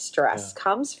my stress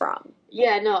comes from.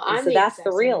 Yeah, no, And so that's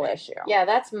the real issue. Yeah,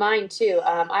 that's mine too.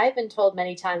 I've been told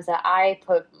many times that I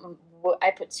put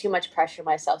too much pressure on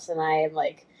myself, and I am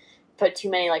like put too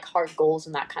many like hard goals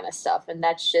and that kind of stuff, and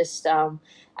that's just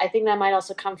I think that might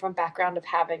also come from background of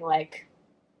having like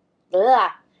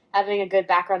having a good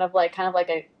background of like kind of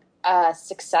like a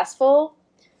successful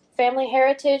family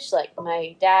heritage. Like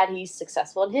my dad, he's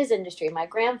successful in his industry. My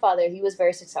grandfather, he was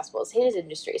very successful in his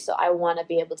industry. So I want to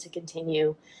be able to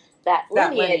continue that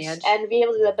lineage and be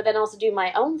able to do that, but then also do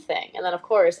my own thing. And then of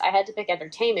course I had to pick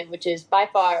entertainment, which is by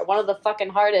far one of the fucking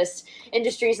hardest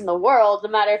industries in the world. No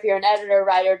matter if you're an editor,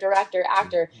 writer, director,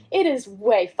 actor, it is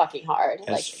way fucking hard.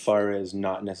 As far as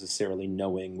not necessarily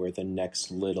knowing where the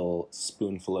next little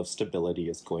spoonful of stability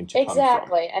is going to come from.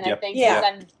 Exactly. And I think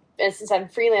since I'm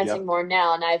freelancing more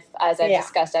now, and as I've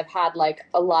discussed, I've had like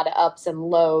a lot of ups and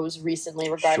lows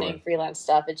recently regarding freelance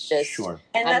stuff. It's just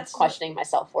and I'm questioning my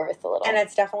self-worth a little. And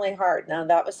it's definitely hard. Now,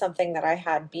 that was something that I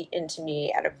had beat into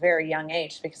me at a very young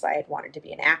age because I had wanted to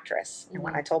be an actress. And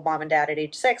when I told mom and dad at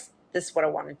age 6, this is what I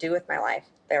want to do with my life,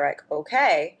 they're like,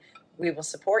 okay, we will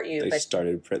support you.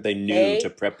 They knew to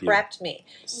prep you. Prepped me.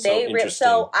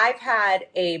 So I've had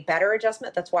a better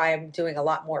adjustment. That's why I'm doing a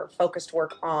lot more focused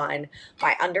work on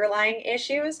my underlying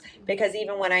issues, because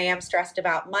even when I am stressed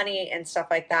about money and stuff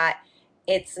like that,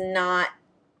 it's not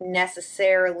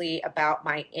necessarily about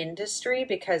my industry,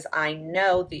 because I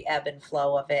know the ebb and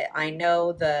flow of it. I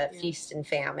know the feast and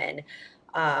famine.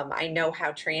 I know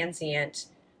how transient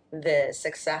the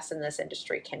success in this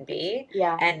industry can be.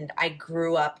 Yeah. And I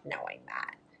grew up knowing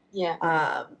that.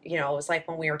 Yeah. It was like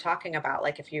when we were talking about,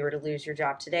 like, if you were to lose your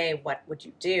job today, what would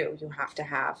you do? You have to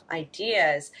have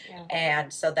ideas. Yeah.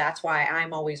 And so that's why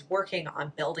I'm always working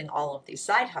on building all of these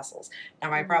side hustles. Now,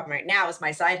 my problem right now is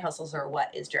my side hustles are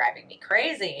what is driving me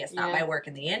crazy. It's not my work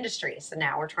in the industry. So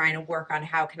now we're trying to work on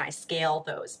how can I scale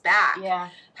those back? Yeah.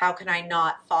 How can I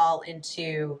not fall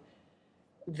into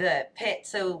the pit?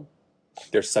 So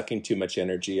they're sucking too much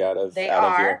energy out of They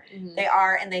are,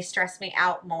 and they stress me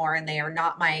out more, and they are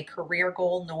not my career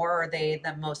goal, nor are they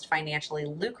the most financially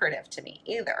lucrative to me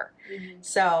either.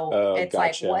 So it's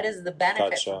like, what is the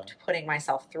benefit of putting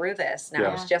myself through this? Now,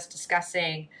 I was just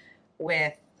discussing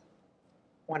with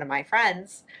one of my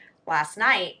friends last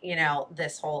night,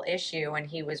 this whole issue, and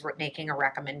he was making a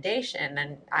recommendation,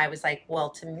 and I was like, well,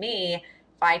 to me, if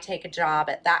I take a job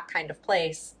at that kind of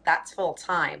place, that's full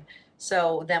time.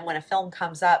 So then when a film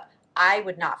comes up, I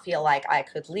would not feel like I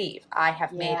could leave. I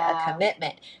have made a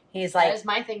commitment. He's like, that is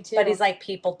my thing too. But he's like,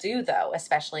 people do though,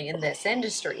 especially in this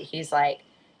industry. He's like,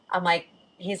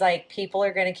 people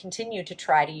are going to continue to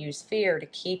try to use fear to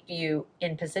keep you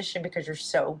in position because you're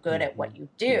so good at what you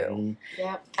do.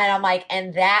 Yep. And I'm like,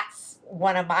 and that's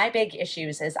one of my big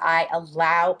issues is I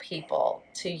allow people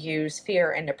to use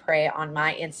fear and to prey on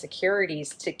my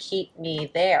insecurities to keep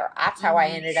me there. That's how I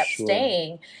ended up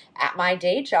staying at my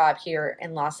day job here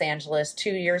in Los Angeles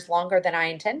 2 years longer than I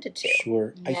intended to.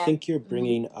 Sure. Yeah. I think you're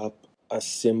bringing up a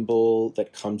symbol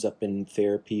that comes up in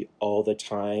therapy all the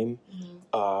time.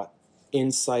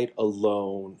 Insight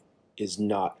alone is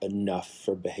not enough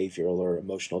for behavioral or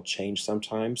emotional change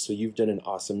sometimes. So you've done an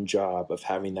awesome job of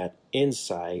having that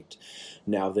insight.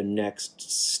 Now the next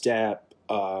step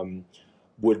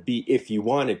would be, if you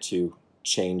wanted to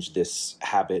change this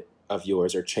habit of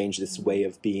yours or change this way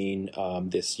of being,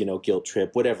 this, guilt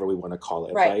trip, whatever we want to call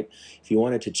it, right? If you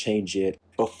wanted to change it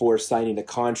before signing a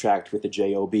contract with the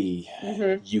JOB,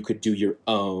 you could do your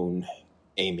own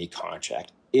Amy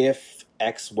contract. If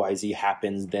XYZ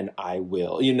happens, then I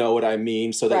will. You know what I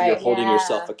mean? So that you're holding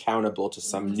yourself accountable to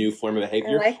some new form of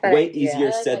behavior. Way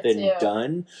easier said than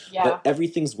done. Yeah. But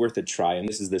everything's worth a try. And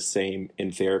this is the same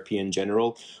in therapy in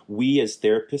general. We as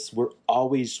therapists, we're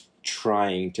always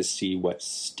trying to see what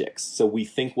sticks. So we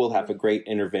think we'll have a great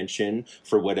intervention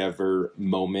for whatever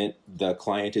moment the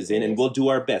client is in, and we'll do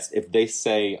our best. If they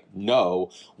say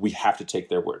no, we have to take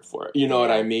their word for it. You know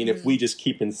what I mean? If we just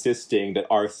keep insisting that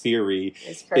our theory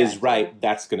is right,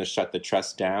 that's going to shut the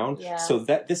trust down. Yeah. So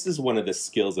this is one of the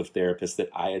skills of therapists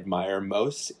that I admire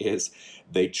most is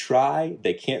they try,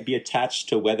 they can't be attached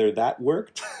to whether that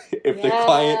worked. If the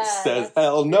client says,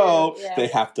 hell no, they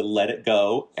have to let it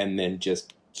go and then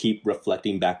just keep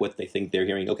reflecting back what they think they're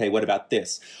hearing. Okay, what about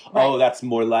this? Oh, that's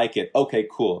more like it. Okay,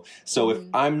 cool. So if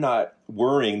I'm not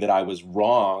worrying that I was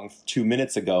wrong 2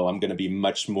 minutes ago, I'm going to be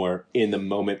much more in the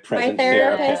moment present My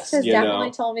therapist has you definitely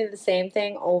know? told me the same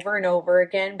thing over and over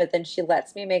again, but then she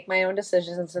lets me make my own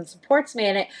decisions and supports me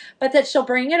in it. But that she'll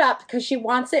bring it up because she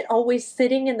wants it always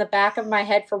sitting in the back of my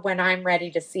head for when I'm ready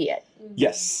to see it.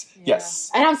 Yes, yes.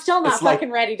 And I'm still not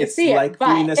fucking ready to see it. It's like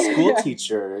being a school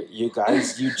teacher. You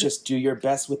guys, you just do your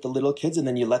best with the little kids and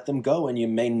then you let them go and you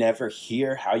may never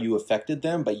hear how you affected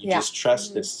them, but you just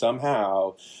trust that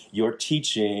somehow your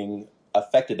teaching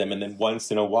affected them. And then once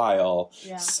in a while,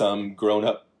 some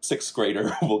grown-up 6th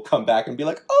grader will come back and be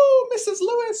like, oh, Mrs.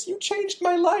 Lewis, you changed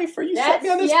my life, or you set me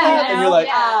on this path. And you're like,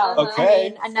 okay. I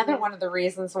mean, another one of the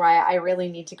reasons why I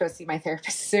really need to go see my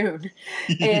therapist soon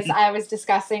is I was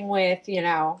discussing with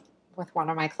one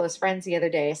of my close friends the other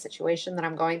day, a situation that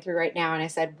I'm going through right now. And I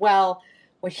said, well,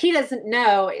 what he doesn't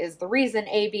know is the reason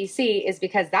ABC is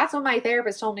because that's what my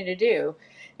therapist told me to do.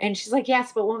 And she's like,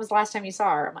 yes, but when was the last time you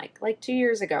saw her? I'm like 2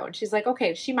 years ago. And she's like,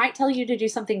 okay, she might tell you to do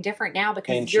something different now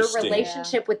because your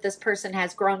relationship with this person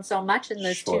has grown so much in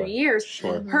those 2 years.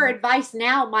 Her advice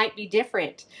now might be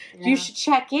different. You should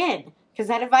check in because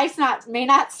that advice may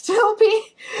not still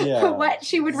be what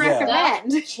she would recommend.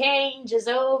 Stuff changes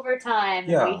over time.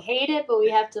 And we hate it, but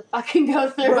we have to fucking go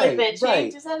through with it.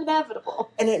 Change is inevitable.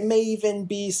 And it may even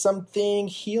be something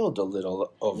healed a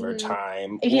little over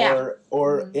time.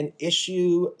 Or an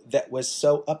issue that was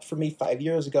so up for me 5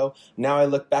 years ago. Now I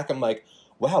look back, I'm like,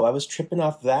 wow, I was tripping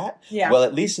off that. Yeah. Well,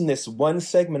 at least in this one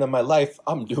segment of my life,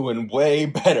 I'm doing way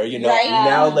better.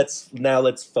 Now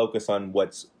let's focus on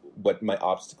what my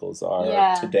obstacles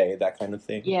are today, that kind of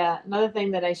thing. Yeah. Another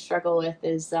thing that I struggle with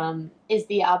is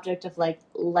the object of like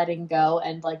letting go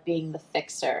and like being the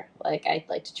fixer. Like I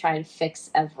like to try and fix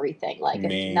everything. Like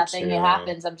if nothing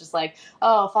happens, I'm just like,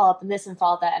 oh, follow up on this and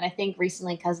follow up that. And I think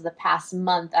recently, because of the past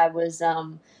month, I was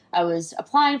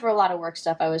applying for a lot of work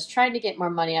stuff. I was trying to get more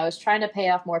money. I was trying to pay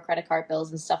off more credit card bills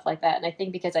and stuff like that. And I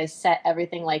think because I set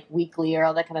everything like weekly or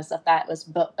all that kind of stuff, that was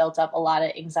built up a lot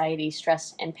of anxiety,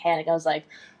 stress, and panic. I was like,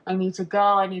 I need to go.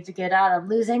 I need to get out. I'm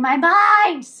losing my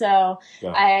mind. So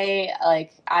I'm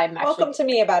actually... Welcome to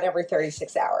me about every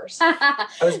 36 hours. I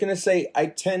was going to say, I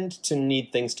tend to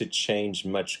need things to change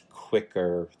much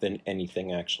quicker than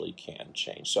anything actually can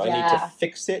change. So I need to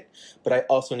fix it, but I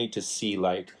also need to see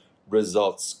like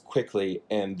results quickly.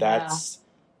 And that's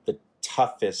the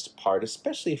toughest part,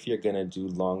 especially if you're going to do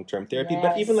long-term therapy.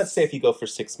 But even let's say if you go for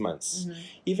 6 months,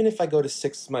 even if I go to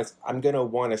 6 months, I'm going to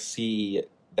want to see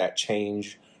that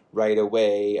change right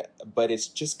away, but it's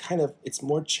just kind of, it's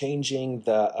more changing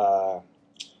the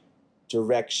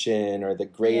direction or the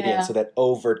gradient so that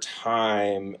over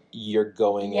time you're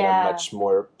going in a much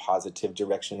more positive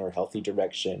direction or healthy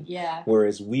direction. Yeah.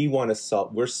 Whereas we want to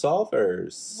we're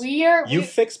solvers. You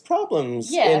fix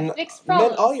problems. Fix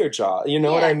problems. All your job. You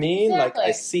know what I mean? Exactly. Like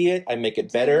I see it, I make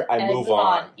it better, I move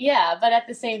on. Yeah, but at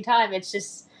the same time,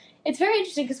 it's very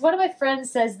interesting because one of my friends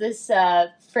says this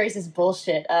phrase is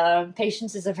bullshit.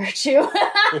 Patience is a virtue.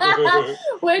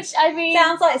 Which, I mean...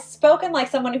 Sounds like spoken like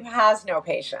someone who has no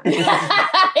patience.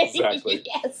 Exactly.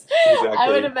 Yes. Exactly. I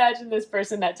would imagine this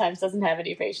person at times doesn't have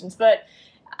any patience. But,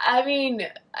 I mean,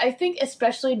 I think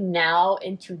especially now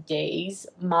in today's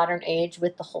modern age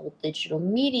with the whole digital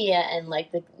media and,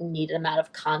 like, the needed amount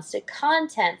of constant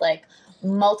content, like...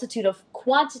 multitude of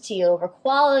quantity over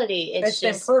quality. It's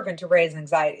been proven to raise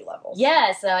anxiety levels.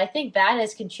 Yeah, so I think that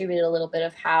has contributed a little bit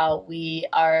of how we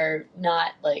are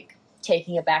not like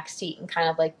taking a back seat and kind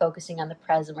of like focusing on the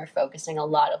present. We're focusing a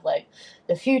lot of like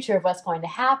the future of what's going to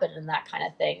happen and that kind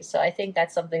of thing. So I think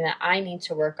that's something that I need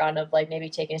to work on, of like maybe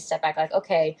taking a step back, like,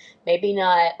 okay, maybe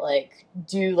not like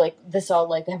do like this all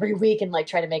like every week and like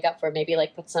try to make up for it. Maybe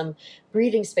like put some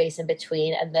breathing space in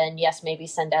between and then maybe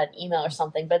send out an email or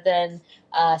something, but then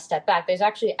step back. There's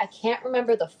actually, I can't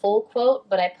remember the full quote,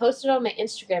 but I posted on my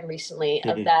Instagram recently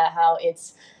of that, how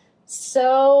it's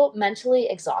so mentally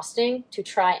exhausting to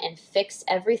try and fix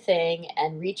everything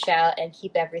and reach out and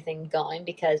keep everything going,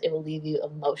 because it will leave you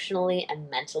emotionally and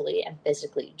mentally and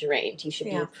physically drained. You should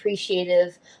be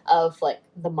appreciative of like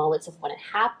the moments of when it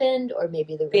happened, or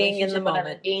maybe the being in the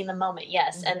moment. Being in the moment,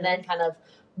 yes. And then kind of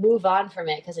move on from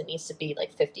it, because it needs to be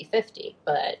like 50-50.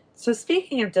 But so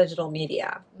speaking of digital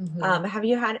media, have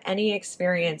you had any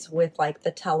experience with like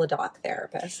the teledoc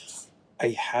therapists?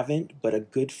 I haven't, but a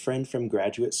good friend from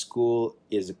graduate school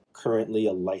is currently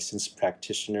a licensed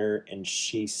practitioner, and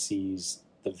she sees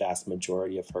the vast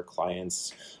majority of her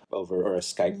clients over a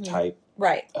Skype type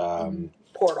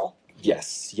portal.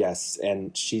 Yes.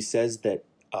 And she says that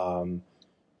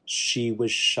she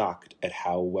was shocked at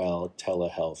how well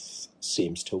telehealth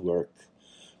seems to work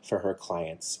for her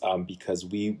clients because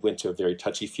we went to a very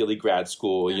touchy-feely grad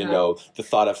school. You know, the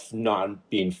thought of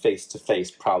being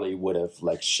face-to-face probably would have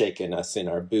like shaken us in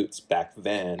our boots back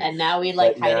then. And now we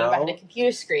like hiding behind a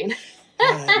computer screen.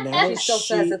 Now she still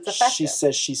says it's effective. She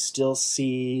says she still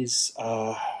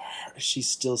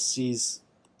sees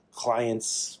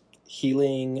clients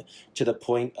healing to the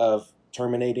point of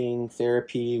terminating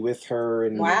therapy with her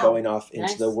and going off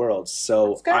into the world.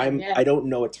 So I don't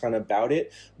know a ton about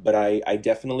it, but I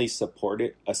definitely support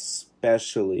it,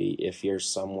 especially if you're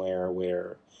somewhere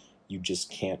where you just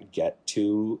can't get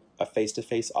to a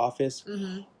face-to-face office,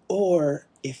 or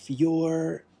if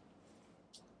you're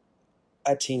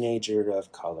a teenager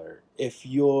of color, if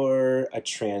you're a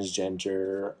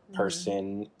transgender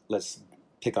person, let's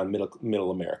pick on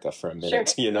middle America for a minute.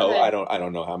 Sure. You know, I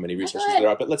don't know how many resources there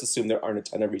are, but let's assume there aren't a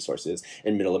ton of resources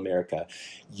in middle America.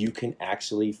 You can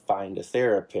actually find a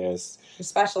therapist who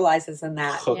specializes in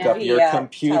that. Hook up your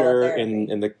computer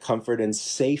in the comfort and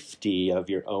safety of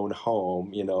your own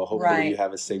home. You know, hopefully you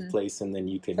have a safe place, and then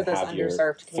you can have your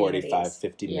 45,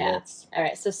 50 minutes. All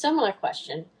right. So similar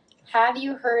question. Have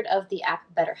you heard of the app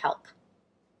BetterHelp?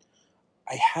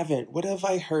 I haven't. What have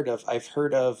I heard of? I've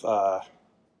heard of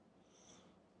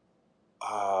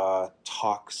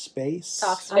Talkspace.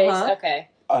 Talkspace, okay.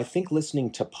 I think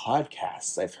listening to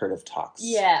podcasts, I've heard of Talkspace.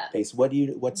 Yeah.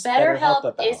 What's BetterHelp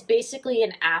about? Is basically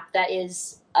an app that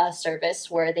is a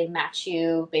service where they match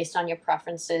you based on your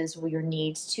preferences, your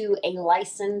needs, to a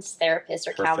licensed therapist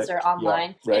or counselor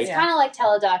online. Yeah, right. It's kind of like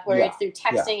Teladoc, where it's through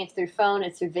texting, it's through phone,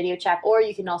 it's through video chat, or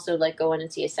you can also like go in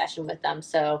and see a session with them.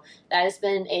 So that has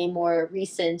been a more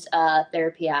recent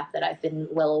therapy app that I've been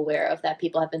well aware of that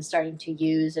people have been starting to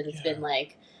use, and it's been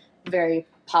like very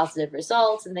positive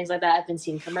results and things like that. I've been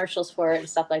seeing commercials for it and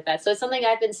stuff like that. So it's something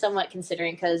I've been somewhat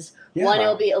considering because one,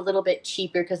 it'll be a little bit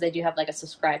cheaper because they do have like a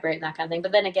subscribe rate and that kind of thing.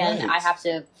 But then again, I have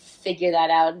to figure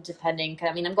that out depending. Cause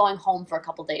I mean, I'm going home for a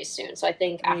couple days soon. So I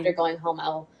think after going home,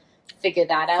 I'll figure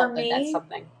that out. But that's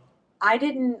something. I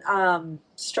didn't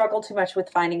struggle too much with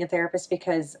finding a therapist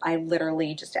because I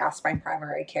literally just asked my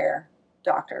primary care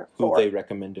doctor who they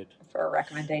recommended for a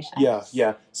recommendation.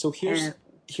 Yeah. So here's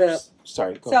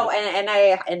sorry. And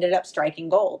I ended up striking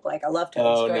gold. Like I loved her.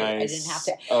 Nice. I didn't have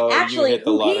to. Actually,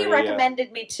 who he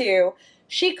recommended me to,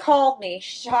 she called me.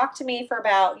 She talked to me for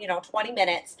about 20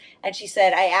 minutes, and she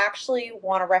said, "I actually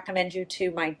want to recommend you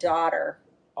to my daughter.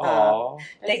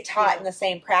 They taught in the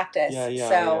same practice.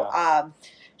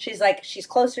 She's like, she's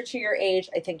closer to your age.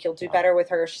 I think you'll do better with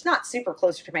her. She's not super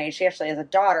closer to my age. She actually has a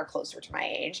daughter closer to my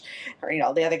age, or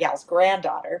the other gal's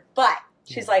granddaughter, but."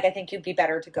 She's like, I think you'd be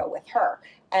better to go with her.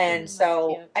 And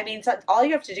so, I mean, all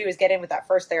you have to do is get in with that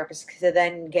first therapist to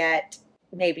then get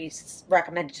maybe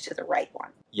recommended to the right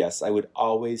one. Yes, I would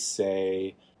always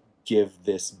say give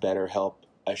this BetterHelp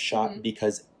a shot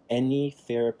because any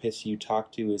therapist you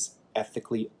talk to is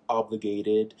ethically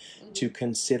obligated to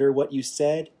consider what you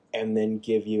said and then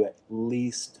give you at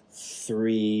least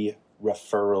 3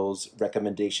 referrals,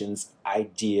 recommendations,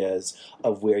 ideas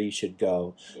of where you should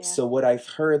go. So what I've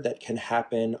heard that can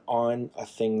happen on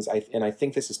things, and I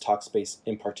think this is Talkspace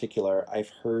in particular,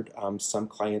 I've heard some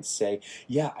clients say,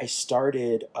 I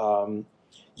started,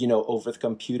 over the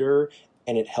computer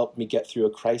and it helped me get through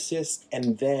a crisis.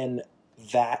 And then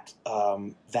that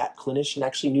clinician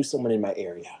actually knew someone in my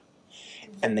area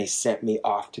and they sent me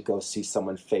off to go see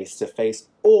someone face to face.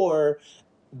 Or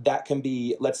that can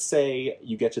be, let's say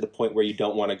you get to the point where you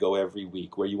don't want to go every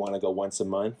week, where you want to go once a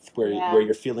month, where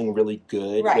you're feeling really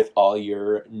good with all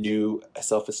your new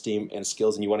self-esteem and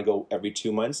skills, and you want to go every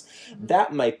 2 months.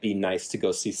 That might be nice to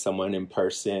go see someone in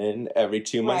person every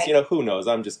 2 months. Who knows?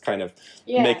 I'm just kind of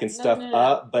making stuff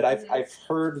up. But I've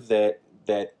heard that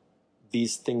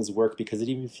these things work because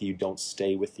even if you don't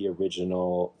stay with the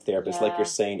original therapist, like you're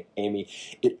saying, Amy,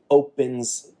 it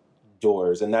opens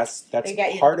doors, and that's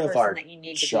part of our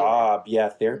job.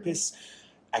 Therapists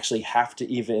actually have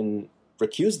to even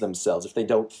recuse themselves if they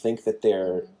don't think that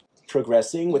they're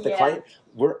progressing with the client.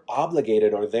 We're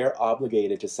obligated, or they're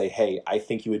obligated to say, hey, I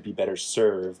think you would be better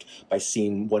served by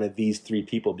seeing one of these 3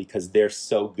 people because they're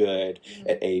so good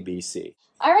at ABC.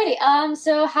 Alrighty,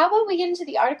 so how about we get into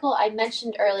the article I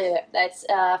mentioned earlier that's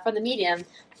from the Medium,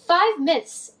 5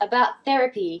 myths about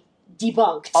therapy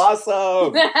debunked.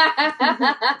 Awesome!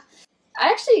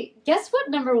 Actually, guess what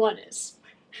number 1 is?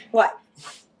 What?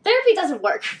 Therapy doesn't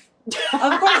work.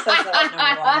 Of course that's what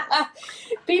number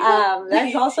 1 is.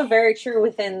 That's also very true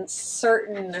within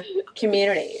certain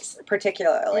communities,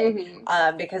 particularly,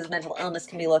 because mental illness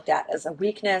can be looked at as a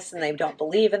weakness and they don't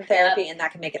believe in therapy, and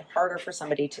that can make it harder for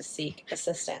somebody to seek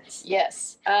assistance.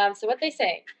 Yes. So what they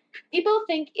say, People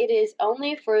think it is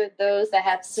only for those that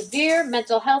have severe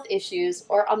mental health issues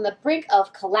or on the brink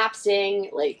of collapsing,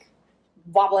 like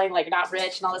wobbling, like not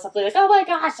rich and all this stuff. They're like, oh my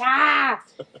gosh,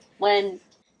 when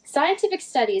scientific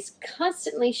studies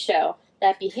constantly show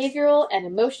that behavioral and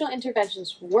emotional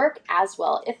interventions work as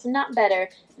well, if not better,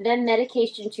 than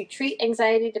medication to treat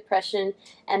anxiety, depression,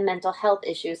 and mental health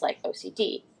issues like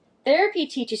OCD. Therapy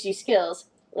teaches you skills,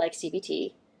 like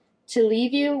CBT, to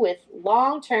leave you with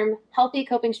long-term healthy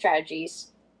coping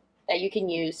strategies that you can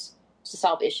use to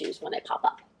solve issues when they pop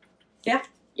up. Yeah.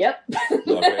 Yep.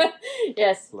 Love it.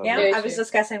 Yes. Love Yeah, it. I was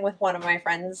discussing with one of my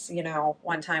friends,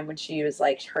 one time when she was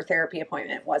like, her therapy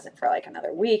appointment wasn't for like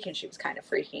another week and she was kind of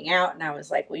freaking out. And I was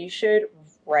like, well, you should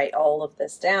write all of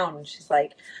this down. And she's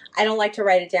like, I don't like to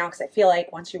write it down because I feel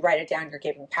like once you write it down, you're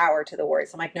giving power to the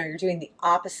words. I'm like, no, you're doing the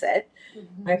opposite.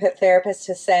 Mm-hmm. My therapist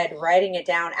has said writing it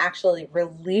down actually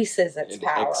releases its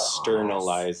power.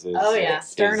 Externalizes. Oh, yeah.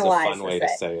 Externalizes is a fun way to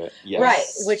say it. Yes.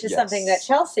 Right, which is something that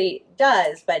Chelsea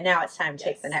does, but now it's time to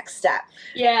take the next step.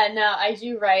 Yeah, no, I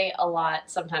do write a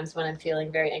lot sometimes when I'm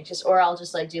feeling very anxious, or I'll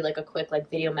just like do like a quick like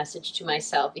video message to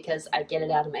myself because I get it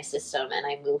out of my system and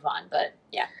I move on. But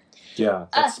yeah. Yeah,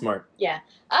 that's smart. Yeah.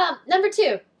 Number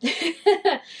 2.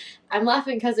 I'm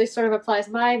laughing because it sort of applies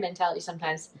my mentality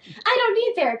sometimes. I don't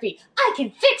need therapy. I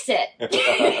can fix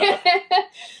it.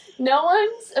 No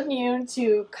one's immune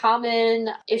to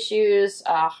common issues,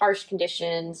 harsh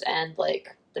conditions, and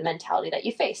like the mentality that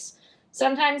you face.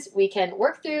 Sometimes we can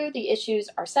work through the issues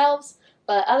ourselves,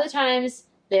 but other times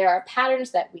there are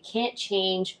patterns that we can't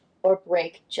change or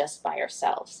break just by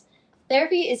ourselves.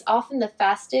 Therapy is often the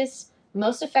fastest,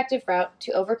 most effective route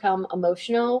to overcome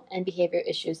emotional and behavior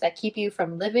issues that keep you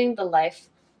from living the life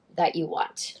that you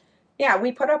want. Yeah,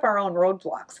 we put up our own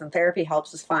roadblocks, and therapy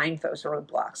helps us find those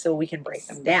roadblocks so we can break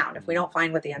them down if we don't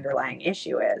find what the underlying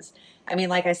issue is. I mean,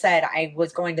 like I said, I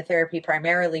was going to therapy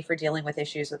primarily for dealing with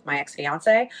issues with my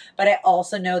ex-fiance, but I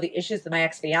also know the issues with my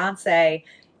ex-fiance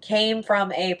came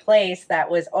from a place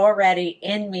that was already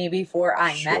in me before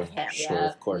I met him. Sure, Yeah.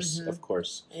 of course, of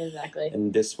course. Exactly.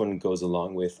 And this one goes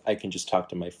along with, I can just talk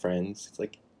to my friends. It's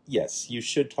like, yes, you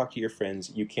should talk to your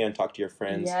friends. You can talk to your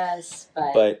friends. Yes,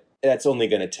 but that's only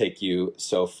going to take you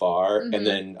so far. And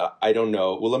then I don't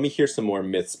know. Well, let me hear some more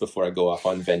myths before I go off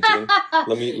on venting.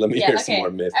 let me hear some more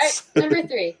myths. All right, number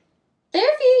 3.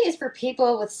 Therapy is for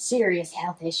people with serious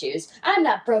health issues. I'm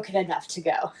not broken enough to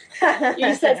go.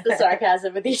 You sense the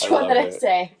sarcasm with each one that I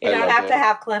say. You don't have to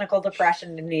have clinical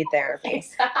depression to need therapy,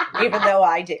 even though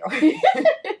I do.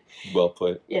 Well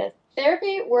put. Yes.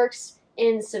 Therapy works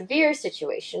in severe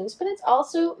situations, but it's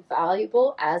also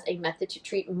valuable as a method to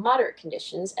treat moderate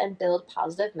conditions and build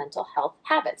positive mental health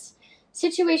habits.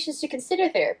 Situations to consider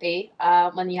therapy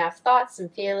when you have thoughts and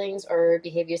feelings or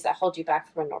behaviors that hold you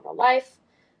back from a normal life,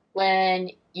 when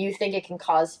you think it can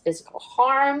cause physical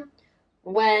harm,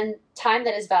 when time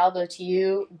that is valuable to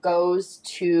you goes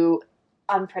to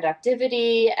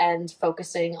unproductivity and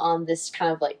focusing on this kind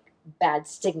of like bad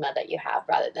stigma that you have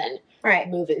rather than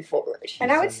moving forward. And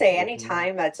I would say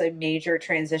anytime that's a major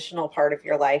transitional part of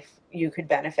your life, you could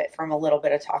benefit from a little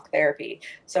bit of talk therapy.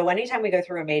 So anytime we go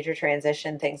through a major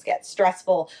transition, things get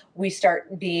stressful, we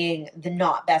start being the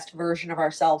not best version of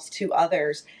ourselves to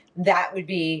others. That would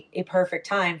be a perfect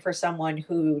time for someone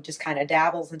who just kind of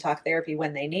dabbles in talk therapy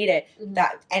when they need it.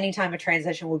 That anytime a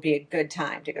transition would be a good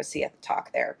time to go see a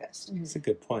talk therapist. That's a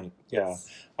good point. Yeah.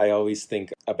 I always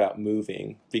think about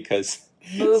moving because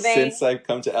since I've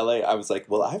come to LA, I was like,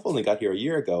 well, I've only got here a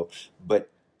year ago, but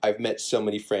I've met so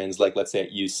many friends, like let's say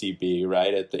at UCB,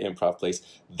 right, at the Improv place.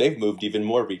 They've moved even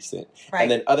more recent. Right. And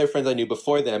then other friends I knew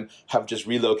before them have just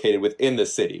relocated within the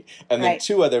city. And then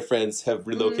 2 other friends have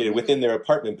relocated within their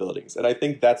apartment buildings. And I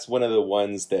think that's one of the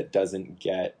ones that doesn't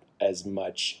get as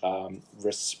much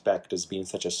respect as being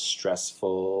such a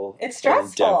stressful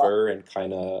endeavor and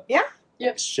kind of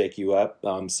shake you up.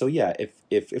 So yeah,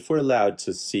 if we're allowed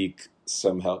to seek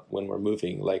some help when we're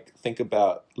moving, like think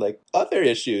about like other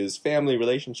issues, family,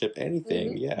 relationship,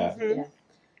 anything. All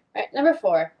right, number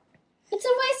 4. It's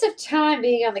a waste of time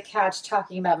being on the couch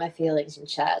talking about my feelings in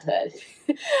childhood.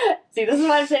 See, this is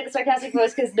why I'm saying the sarcastic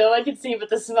voice, because no one can see but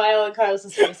the smile on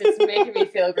Carlos's face. It's making me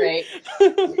feel great.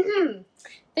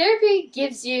 Therapy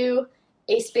gives you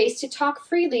a space to talk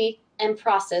freely and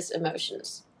process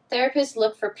emotions. Therapists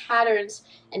look for patterns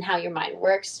in how your mind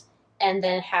works and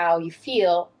then how you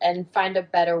feel and find a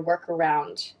better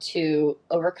workaround to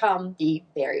overcome the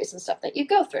barriers and stuff that you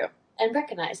go through and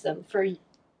recognize them for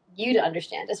you to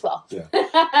understand as well. Yeah.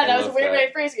 That was a weird way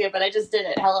of phrasing it, but I just did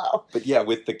it. Hello. But yeah,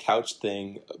 with the couch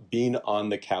thing, being on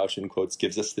the couch in quotes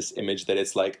gives us this image that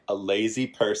it's like a lazy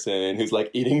person who's like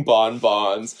eating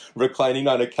bonbons, reclining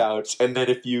on a couch. And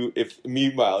then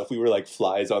meanwhile, if we were like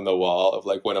flies on the wall of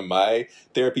like one of my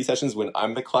therapy sessions when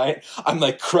I'm the client, I'm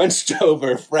like crunched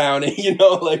over, frowning,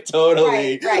 like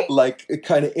totally like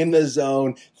kind of in the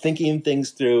zone, thinking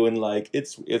things through, and like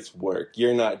it's work.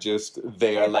 You're not just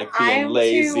there like being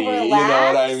lazy. You know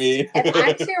what I mean? If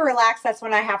I'm too relaxed, that's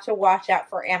when I have to watch out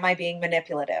for, am I being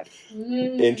manipulative?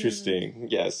 Interesting.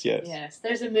 Yes.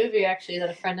 There's a movie actually that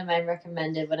a friend of mine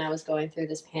recommended when I was going through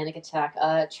this panic attack.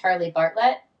 Charlie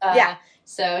Bartlett.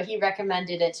 So he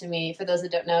recommended it to me. For those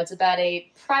that don't know, it's about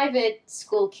a private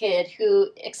school kid who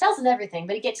excels in everything,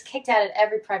 but he gets kicked out at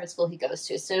every private school he goes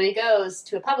to. So he goes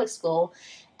to a public school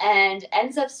and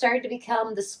ends up starting to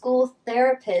become the school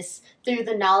therapist through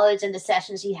the knowledge and the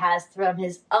sessions he has from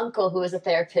his uncle, who is a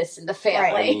therapist in the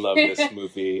family. I love this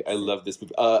movie.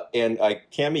 And a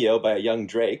cameo by a young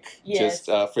Drake, just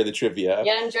for the trivia.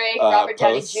 Young Drake, Robert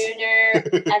Downey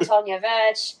Jr., Antonia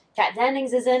Vetch, Kat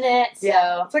Dennings is in it.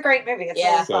 So it's a great movie. It's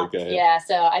really so fun. good. Yeah,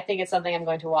 so I think it's something I'm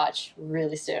going to watch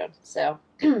really soon. So,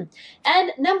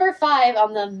 and number 5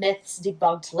 on the myths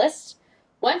debunked list.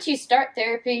 Once you start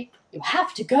therapy, you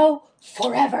have to go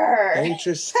forever.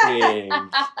 Interesting.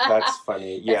 That's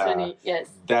funny. Yeah. That's funny. Yes.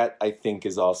 That I think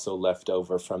is also left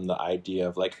over from the idea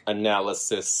of like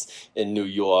analysis in New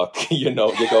York. You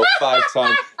go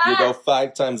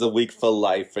 5 times a week for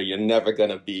life, or you're never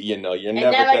gonna be, you're never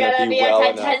gonna be well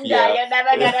a contender. You're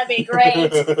never gonna be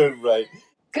great. Right.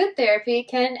 Good therapy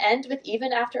can end with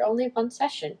even after only one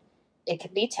session. It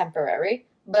can be temporary,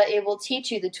 but it will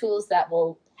teach you the tools that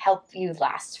will help you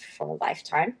last for a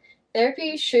lifetime.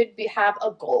 Therapy should have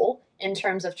a goal in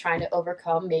terms of trying to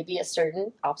overcome maybe a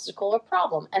certain obstacle or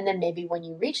problem. And then maybe when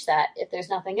you reach that, if there's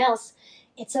nothing else,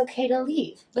 it's okay to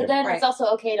leave. But then it's also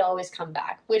okay to always come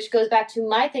back, which goes back to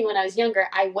my thing when I was younger.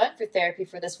 I went for therapy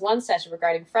for this one session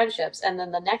regarding friendships. And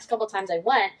then the next couple times I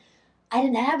went, I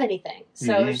didn't have anything.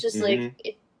 So it was just like,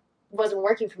 it wasn't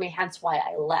working for me, hence why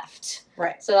I left.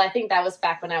 Right. So I think that was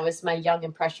back when I was my young,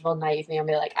 impressionable, naive me. I'll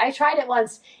be like, I tried it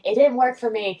once. It didn't work for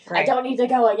me. Right. I don't need to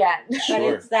go again. But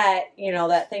it's that,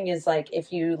 that thing is like,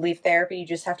 if you leave therapy, you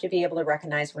just have to be able to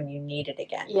recognize when you need it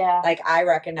again. Yeah. Like I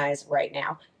recognize right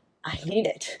now, I need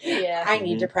it. Yeah. I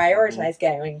need to prioritize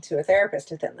going to a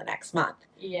therapist within the next month.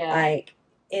 Yeah. Like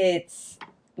it's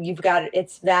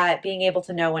that being able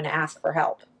to know when to ask for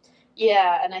help.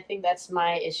 Yeah, and I think that's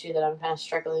my issue that I'm kind of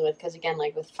struggling with, because again,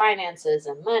 like with finances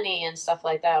and money and stuff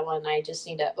like that, when I just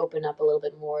need to open up a little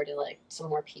bit more to like some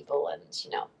more people and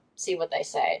see what they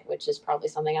say, which is probably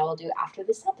something I will do after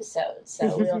this episode.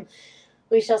 So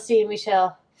we shall see, and we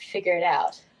shall figure it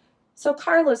out. So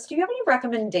Carlos, do you have any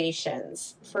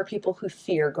recommendations for people who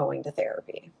fear going to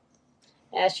therapy?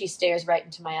 As she stares right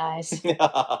into my eyes.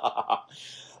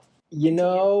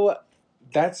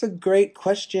 That's a great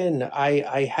question.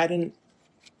 I hadn't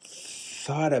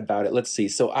thought about it. Let's see.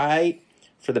 So I,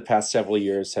 for the past several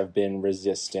years, have been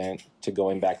resistant to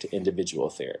going back to individual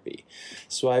therapy.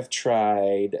 So I've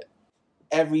tried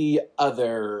every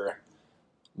other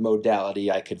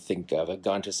modality I could think of. I've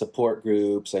gone to support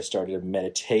groups. I started a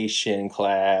meditation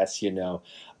class,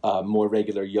 more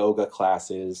regular yoga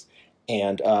classes.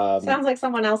 And sounds like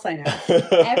someone else I know.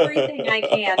 Everything I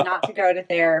can not to go to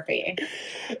therapy.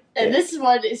 And this is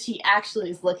what she actually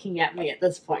is looking at me at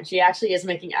this point. She actually is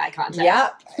making eye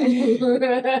contact.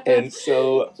 Yep. And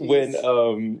so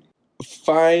when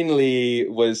finally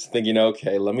was thinking,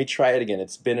 okay, let me try it again.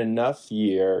 It's been enough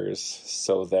years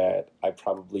so that I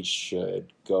probably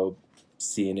should go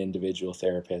see an individual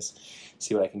therapist,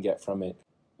 see what I can get from it.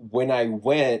 When I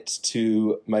went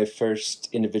to my first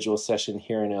individual session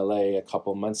here in LA a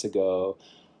couple months ago,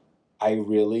 I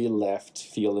really left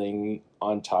feeling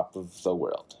on top of the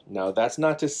world. Now, that's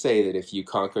not to say that if you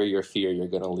conquer your fear, you're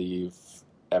going to leave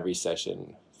every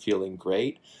session feeling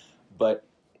great, but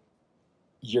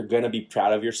you're going to be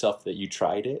proud of yourself that you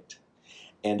tried it.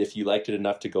 And if you liked it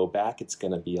enough to go back, it's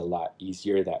going to be a lot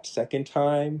easier that second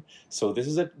time. So this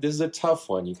is a tough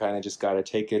one. You kind of just got to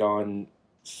take it on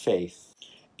faith.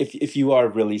 If you are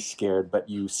really scared, but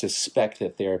you suspect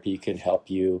that therapy can help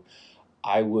you,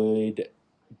 I would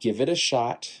give it a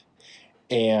shot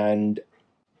and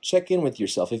check in with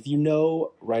yourself. If you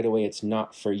know right away it's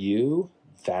not for you,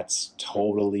 that's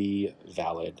totally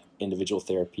valid. Individual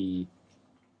therapy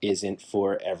isn't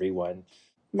for everyone.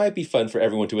 It might be fun for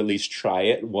everyone to at least try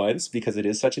it once, because it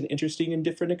is such an interesting and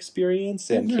different experience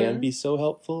and can be so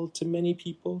helpful to many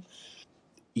people.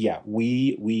 Yeah,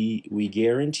 we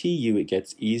guarantee you it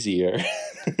gets easier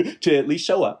to at least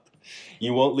show up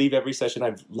You won't leave every session.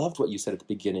 I've loved what you said at the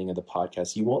beginning of the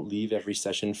podcast. You won't leave every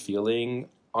session feeling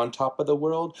on top of the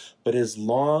world, but as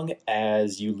long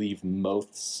as you leave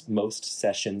most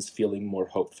sessions feeling more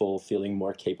hopeful, feeling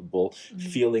more capable,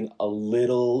 feeling a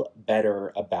little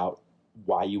better about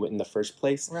why you went in the first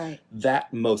place, right,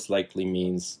 that most likely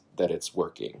means that it's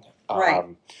working. Right.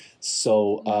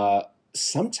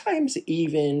 Sometimes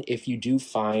even if you do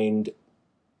find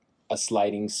a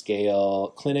sliding scale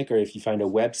clinic, or if you find a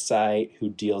website who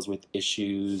deals with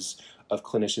issues of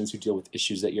clinicians who deal with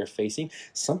issues that you're facing,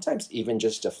 sometimes even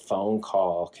just a phone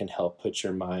call can help put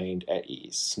your mind at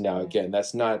ease. Now, again,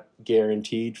 that's not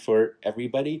guaranteed for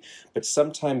everybody, but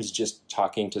sometimes just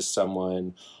talking to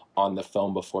someone on the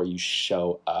phone before you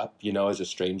show up, as a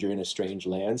stranger in a strange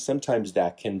land, sometimes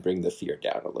that can bring the fear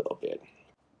down a little bit.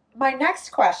 My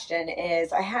next question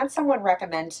is, I had someone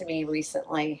recommend to me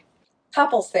recently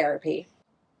couples therapy.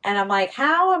 And I'm like,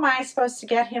 how am I supposed to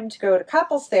get him to go to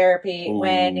couples therapy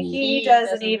when he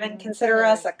doesn't even consider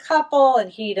us a couple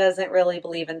and he doesn't really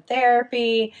believe in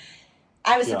therapy?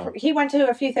 He went to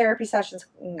a few therapy sessions,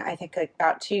 I think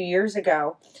about 2 years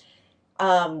ago,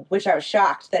 which I was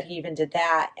shocked that he even did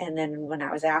that. And then when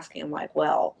I was asking him, like,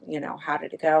 well, how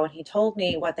did it go? And he told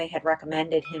me what they had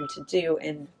recommended him to do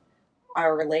in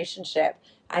our relationship.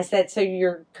 I said, so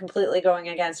you're completely going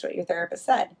against what your therapist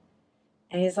said?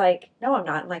 And he's like, no, I'm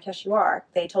not. I'm like, yes, you are.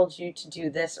 They told you to do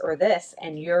this or this,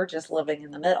 and you're just living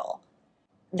in the middle.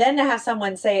 Then to have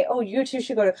someone say, oh, you two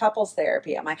should go to couples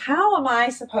therapy. I'm like, how am I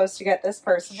supposed to get this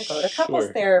person to go to couples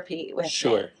therapy with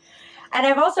me? And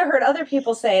I've also heard other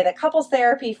people say that couples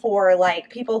therapy for like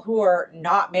people who are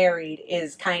not married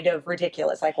is kind of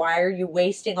ridiculous. Like, why are you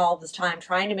wasting all this time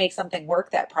trying to make something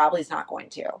work that probably is not going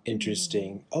to?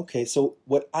 Interesting. Okay, so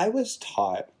what I was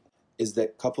taught is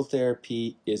that couple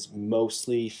therapy is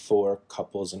mostly for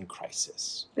couples in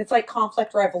crisis. It's like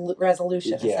conflict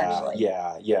resolution, essentially.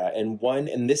 Yeah.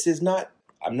 And this is not,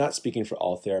 I'm not speaking for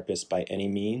all therapists by any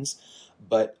means,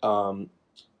 but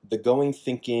the going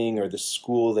thinking, or the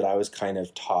school that I was kind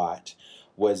of taught,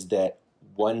 was that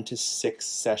 1 to 6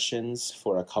 sessions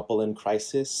for a couple in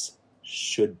crisis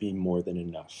should be more than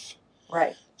enough.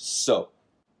 Right. So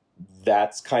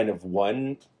that's kind of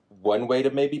one way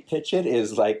to maybe pitch it,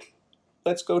 is like,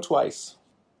 let's go twice.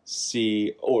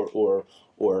 See, or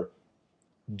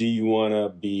do you want to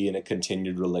be in a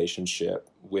continued relationship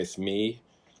with me,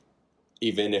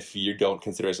 even if you don't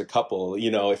consider us a couple?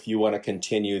 If you want to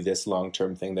continue this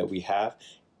long-term thing that we have,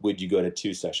 would you go to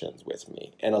 2 sessions with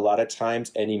me? And a lot of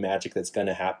times, any magic that's going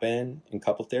to happen in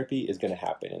couple therapy is going to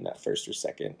happen in that first or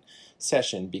second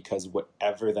session, because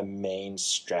whatever the main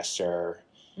stressor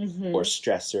or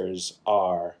stressors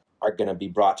are going to be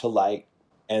brought to light.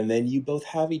 And then you both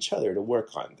have each other to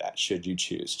work on that, should you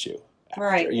choose to. After.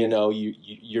 Right.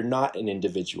 You're not an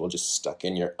individual just stuck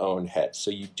in your own head.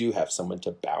 So you do have someone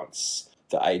to bounce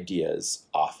the ideas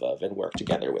off of and work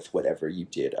together with whatever you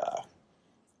did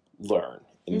learn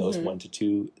in those 1 to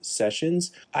 2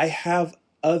 sessions. I have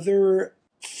other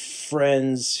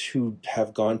friends who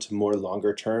have gone to more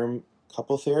longer term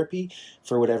couple therapy.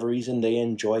 For whatever reason, they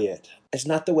enjoy it. It's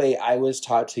not the way I was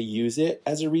taught to use it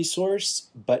as a resource,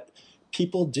 but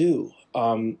people do.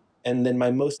 And then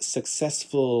my most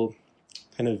successful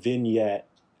kind of vignette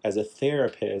as a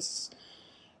therapist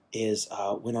is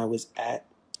when I was at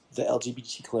the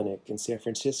LGBT clinic in San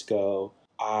Francisco.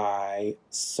 I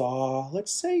saw,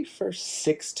 let's say, for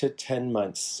 6 to 10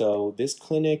 months. So this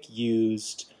clinic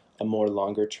used a more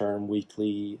longer-term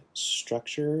weekly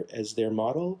structure as their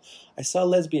model. I saw a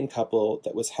lesbian couple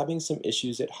that was having some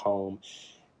issues at home,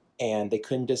 and they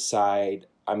couldn't decide.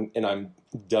 I'm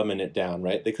dumbing it down,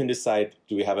 right? They couldn't decide,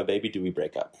 do we have a baby? Do we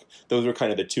break up? Those were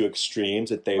kind of the 2 extremes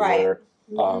that they were.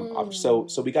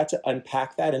 So we got to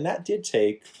unpack that, and that did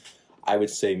take, I would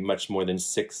say, much more than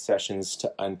 6 sessions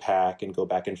to unpack and go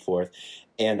back and forth.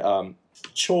 And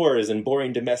chores and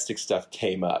boring domestic stuff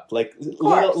came up, like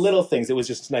little things. It was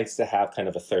just nice to have kind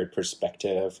of a third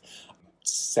perspective,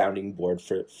 sounding board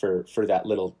for that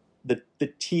little, the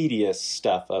tedious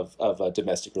stuff of a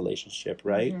domestic relationship,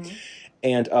 right?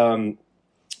 And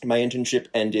my internship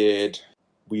ended.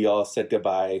 We all said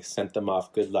goodbye, sent them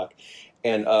off, good luck.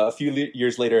 And a few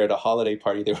years later at a holiday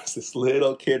party, there was this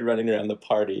little kid running around the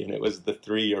party, and it was the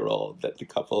 3-year-old that the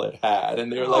couple had.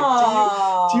 And they were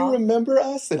like, do you remember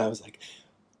us? And I was like,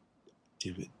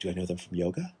 do I know them from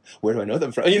yoga? Where do I know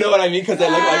them from? You know what I mean? Because they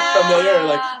look like familiar.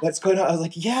 Like, what's going on? I was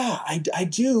like, yeah, I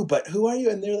do, but who are you?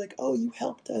 And they're like, oh, you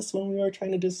helped us when we were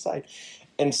trying to decide.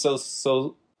 And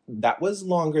so that was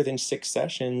longer than 6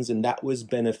 sessions, and that was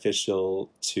beneficial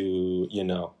to,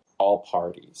 all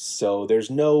parties. So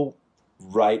there's no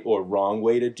right or wrong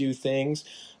way to do things,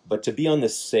 But to be on the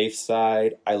safe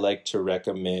side, I like to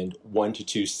recommend 1 to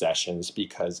 2 sessions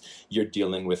because you're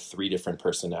dealing with 3 different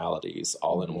personalities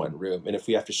all in one room. And if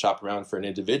we have to shop around for an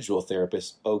individual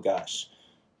therapist, oh gosh,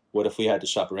 what if we had to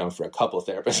shop around for a couple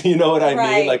therapists? You know what I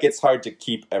mean? Like, it's hard to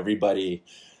keep everybody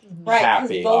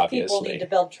happy, because both obviously. people need to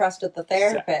build trust with the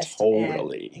therapist.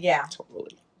 Totally.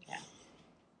 Totally.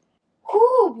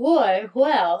 Oh boy.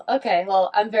 Well, okay.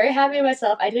 Well, I'm very happy with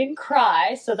myself. I didn't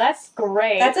cry, so that's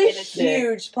great. That's a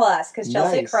huge plus because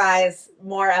Chelsea cries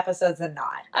more episodes than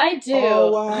not. I do.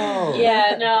 Oh wow.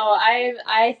 Yeah. No.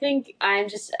 I think I'm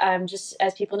just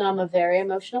as people know, I'm a very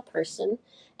emotional person,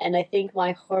 and I think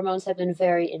my hormones have been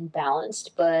very imbalanced.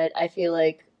 But I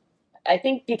think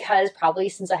because probably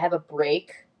since I have a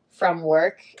break from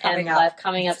work and life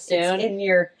coming up soon,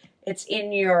 it's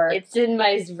in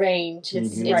my range.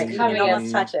 It's right. coming You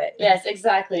almost touch it. Yes,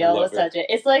 exactly. Almost touch it.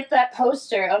 It's like that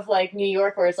poster of like New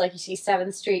York where it's like you see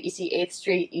 7th Street, you see 8th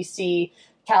Street, you see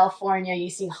California,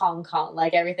 you see Hong Kong.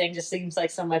 Like everything just seems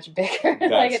like so much bigger.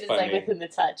 Like it's like within the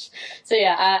touch. So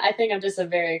yeah, I think I'm just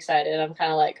very excited. I'm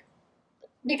kind of like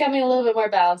becoming a little bit more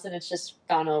balanced, and it's just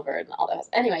gone over and all that.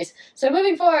 Anyways, so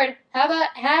moving forward, how about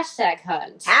hashtag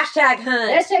hunt? Hashtag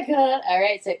hunt. Hashtag hunt. All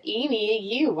right, so Amy,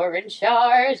 you were in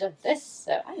charge of this.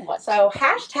 So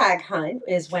hashtag hunt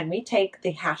is when we take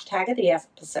the hashtag of the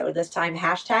episode, this time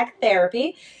hashtag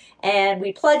therapy, and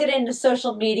we plug it into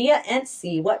social media and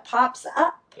see what pops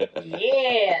up.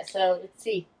 Yeah, so let's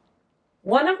see.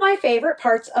 One of my favorite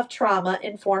parts of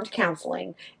trauma-informed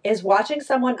counseling is watching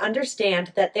someone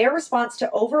understand that their response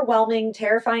to overwhelming,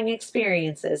 terrifying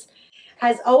experiences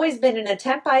has always been an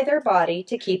attempt by their body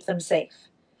to keep them safe.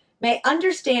 May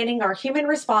understanding our human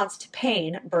response to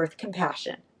pain birth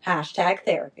compassion. Hashtag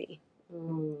therapy.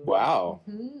 Wow.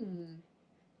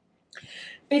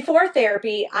 Before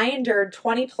therapy, I endured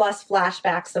 20-plus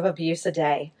flashbacks of abuse a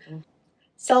day.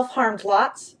 Self-harmed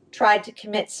lots, tried to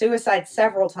commit suicide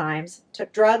several times,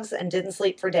 took drugs, and didn't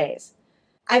sleep for days.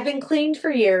 I've been cleaned for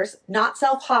years, not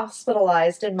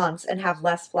self-hospitalized in months, and have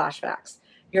less flashbacks.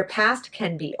 Your past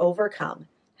can be overcome.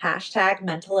 Hashtag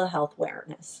mental health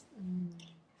awareness.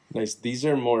 Nice. These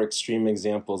are more extreme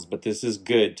examples, but this is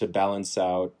good to balance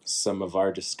out some of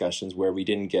our discussions where we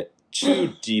didn't get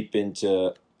too deep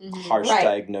into harsh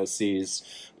diagnoses.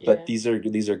 But these are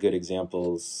good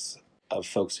examples of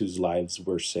folks whose lives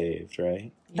were saved,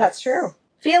 right? That's true.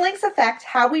 Feelings affect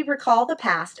how we recall the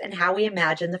past and how we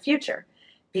imagine the future.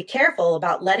 Be careful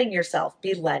about letting yourself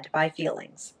be led by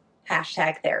feelings.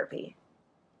 Hashtag therapy.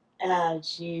 Oh,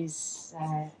 jeez.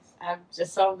 I'm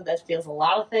just someone that feels a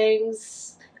lot of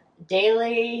things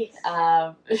daily.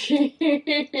 Well,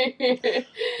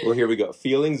 here we go.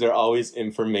 Feelings are always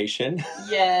information.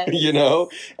 Yeah. You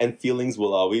know, and feelings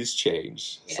will always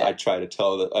change. Yeah. So I try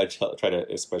to,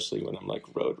 especially when I'm like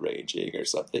road raging or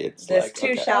something. It's this like,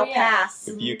 too shall pass.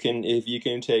 If you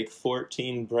can take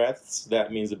 14 breaths,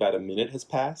 that means about a minute has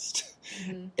passed,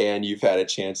 and you've had a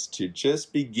chance to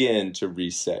just begin to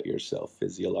reset yourself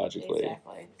physiologically.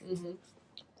 Exactly.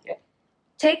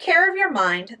 Take care of your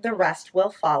mind. The rest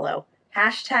will follow.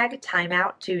 Hashtag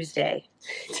Timeout Tuesday.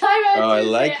 Timeout Tuesday. I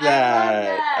like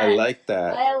that. I like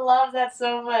that. I love that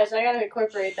so much. I got to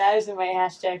incorporate that into my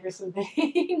hashtag for some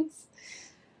things.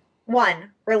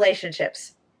 1.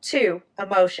 Relationships. 2.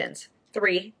 Emotions.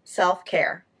 3.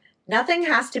 Self-care. Nothing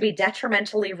has to be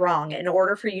detrimentally wrong in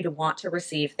order for you to want to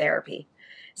receive therapy.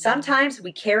 Sometimes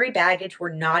we carry baggage we're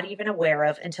not even aware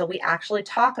of until we actually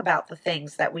talk about the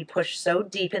things that we push so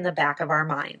deep in the back of our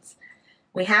minds.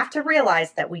 We have to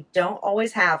realize that we don't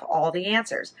always have all the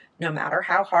answers, no matter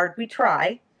how hard we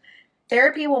try.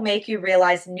 Therapy will make you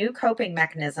realize new coping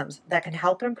mechanisms that can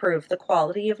help improve the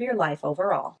quality of your life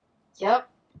overall. Yep.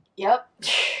 Nice.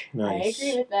 I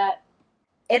agree with that.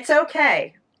 It's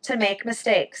okay to make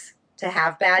mistakes, to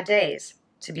have bad days,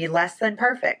 to be less than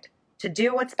perfect, to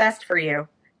do what's best for you,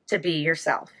 to be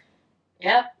yourself.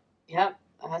 Yep.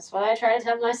 That's what I try to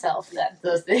tell myself,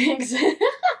 those things.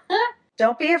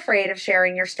 Don't be afraid of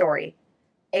sharing your story.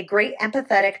 A great,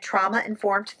 empathetic,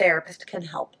 trauma-informed therapist can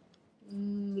help.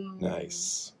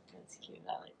 Nice. That's cute.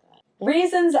 I like that.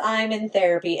 Reasons I'm in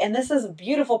therapy, and this is a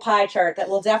beautiful pie chart that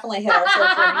will definitely hit our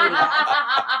social media.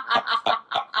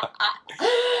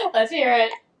 Let's hear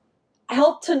it.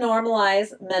 Help to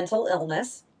normalize mental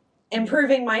illness,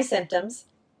 improving my symptoms,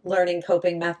 learning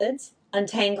coping methods,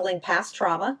 untangling past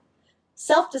trauma,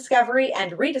 self-discovery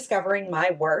and rediscovering my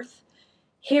worth,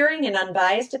 hearing an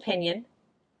unbiased opinion,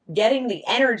 getting the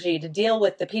energy to deal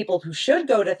with the people who should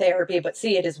go to therapy but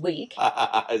see it as weak.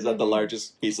 Is that the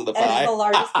largest piece of the pie? That is the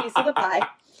largest piece of the pie.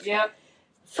 Yep.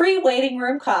 Free waiting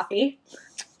room coffee.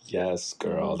 Yes,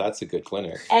 girl, that's a good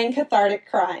clinic. And cathartic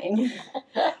crying.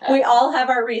 We all have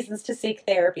our reasons to seek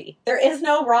therapy. There is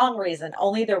no wrong reason,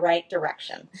 only the right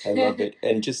direction. I love it.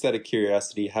 And just out of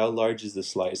curiosity, how large is the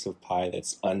slice of pie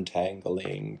that's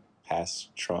untangling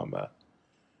past trauma?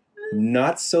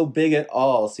 Not so big at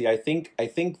all. See, I think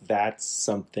that's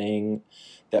something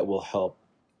that will help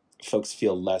folks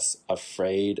feel less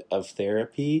afraid of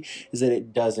therapy, is that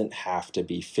it doesn't have to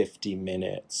be 50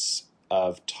 minutes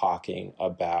of talking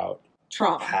about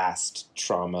past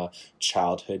trauma,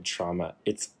 childhood trauma.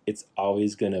 It's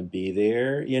always going to be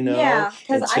there,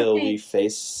 until we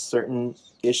face certain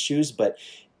issues, but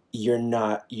you're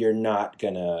not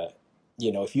going to,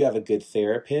 if you have a good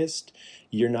therapist,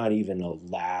 you're not even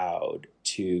allowed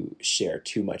to share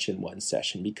too much in one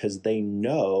session, because they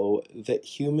know that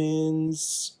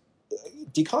humans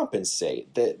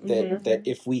decompensate, that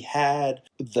if we had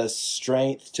the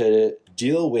strength to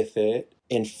deal with it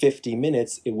in 50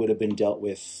 minutes, it would have been dealt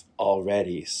with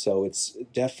already. So it's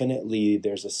definitely,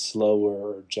 there's a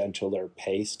slower, gentler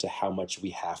pace to how much we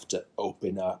have to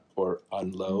open up or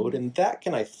unload. And that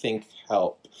can, I think,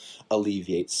 help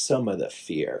alleviate some of the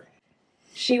fear.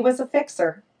 She was a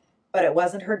fixer, but it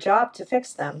wasn't her job to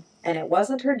fix them, and it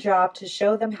wasn't her job to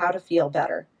show them how to feel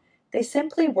better. They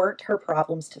simply weren't her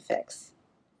problems to fix.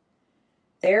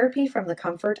 Therapy from the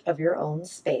comfort of your own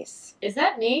space. Is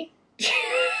that me?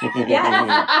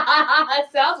 Yeah.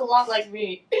 It sounds a lot like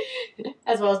me,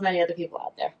 as well as many other people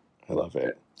out there. I love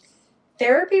it.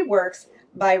 Therapy works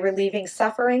by relieving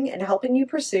suffering and helping you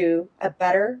pursue a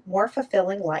better, more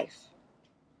fulfilling life.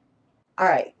 All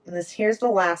right, and here's the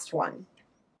last one.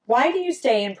 Why do you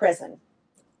stay in prison?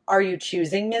 Are you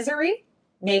choosing misery?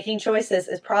 Making choices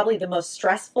is probably the most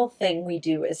stressful thing we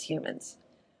do as humans.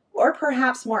 Or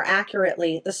perhaps more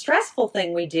accurately, the stressful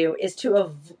thing we do is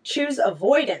to choose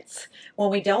avoidance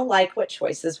when we don't like what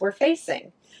choices we're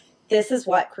facing. This is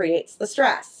what creates the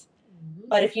stress.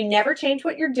 But if you never change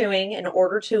what you're doing in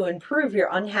order to improve your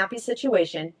unhappy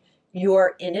situation,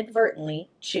 you're inadvertently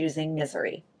choosing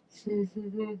misery.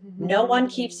 No one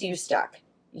keeps you stuck.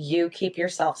 You keep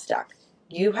yourself stuck.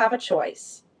 You have a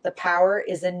choice. The power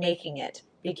is in making it.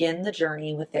 Begin the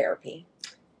journey with therapy.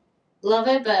 Love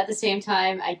it, but at the same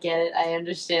time, I get it. I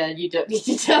understand. You don't need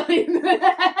to tell me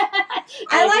that.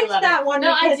 I liked that one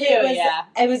because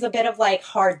it was a bit of like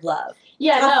hard love.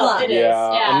 Yeah, tough love. It is.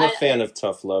 Yeah, I'm a fan of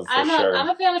tough love for sure. I'm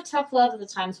a fan of tough love at the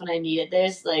times when I need it.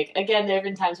 There's there have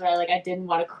been times where I didn't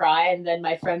want to cry, and then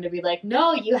my friend would be like,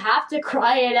 "No, you have to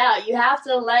cry it out. You have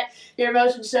to let your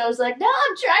emotions show." I was like, "No,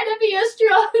 I'm trying to be a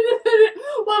strong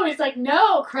woman." He's like,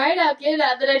 "No, cry it out, get it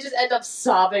out." Then I just end up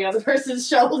sobbing on the person's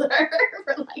shoulder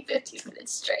for 15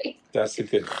 minutes straight. That's a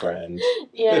good friend.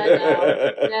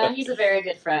 Yeah, no, he's a very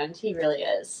good friend. He really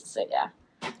is. So yeah.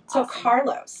 So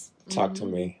Carlos, talk to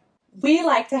me. We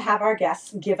like to have our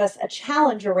guests give us a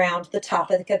challenge around the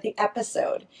topic of the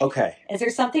episode. Okay. Is there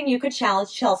something you could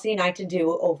challenge Chelsea and I to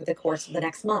do over the course of the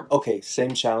next month? Okay,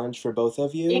 same challenge for both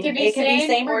of you? It can be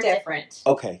same or different.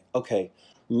 Okay.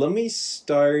 Let me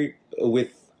start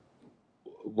with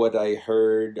what I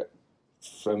heard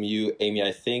from you, Amy.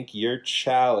 I think your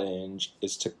challenge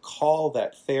is to call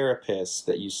that therapist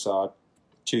that you saw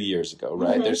 2 years ago,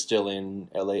 right? Mm-hmm. They're still in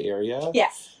LA area?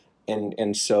 Yes.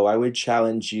 And so I would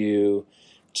challenge you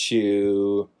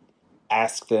to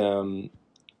ask them,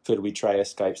 could we try a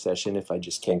Skype session if I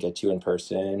just can't get you in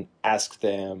person? Ask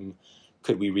them,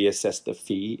 could we reassess the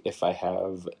fee if I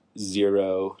have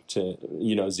zero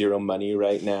money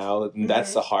right now? Mm-hmm.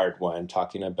 That's a hard one,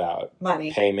 talking about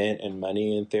money, payment and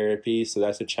money in therapy. So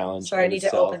that's a challenge. So I need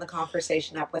to open the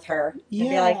conversation up with her and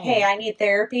be like, hey, I need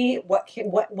therapy.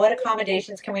 What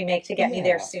accommodations can we make to get me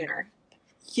there sooner?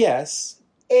 Yes.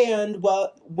 And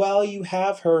while you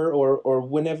have her, or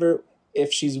whenever,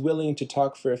 if she's willing to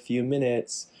talk for a few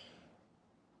minutes,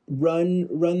 run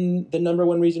the number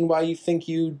one reason why you think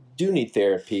you do need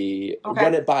therapy. Okay.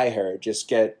 Run it by her. Just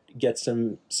get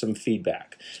some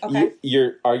feedback. Okay.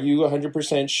 Are you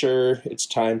 100% sure it's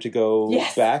time to go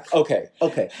back? Okay.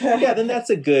 Yeah, then that's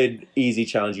a good, easy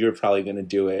challenge. You're probably going to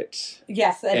do it.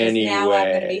 Yes, and anyway. Now I'm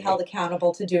going to be held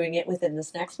accountable to doing it within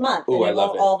this next month. Ooh, and it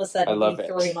won't all of a sudden be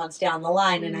 3 it. months down the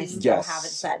line and I still haven't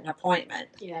set an appointment.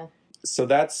 Yeah. So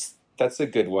that's a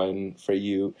good one for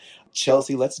you.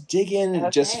 Chelsea, let's dig in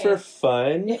just for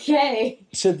fun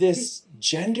to this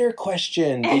gender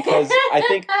question, because I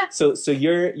think so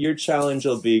your challenge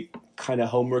will be kind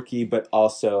of homeworky, but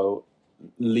also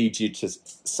lead you to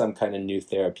some kind of new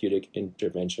therapeutic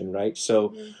intervention, right?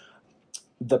 So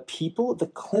the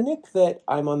clinic that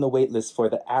I'm on the wait list for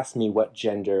that asked me what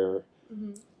gender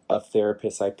of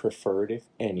therapist I preferred, if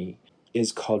any,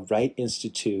 is called Wright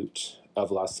Institute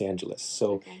of Los Angeles.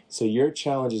 So your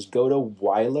challenge is go to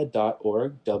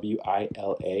wila.org,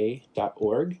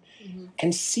 WILA.org,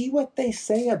 and see what they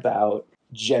say about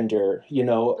gender,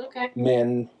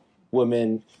 men,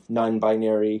 women,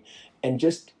 non-binary, and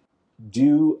just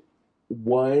do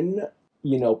one,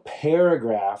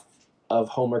 paragraph of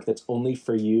homework that's only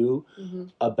for you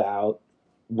about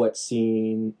what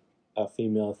seeing a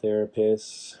female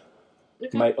therapist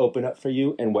might open up for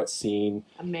you and what seeing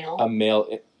a male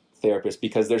therapist,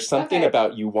 because there's something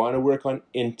about you want to work on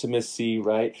intimacy,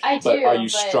 right? But are you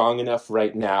strong enough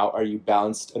right now? Are you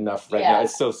balanced enough right now?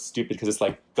 It's so stupid because it's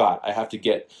like, God, I have to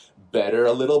get better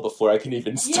a little before I can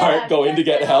even start going to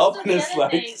get help. And it's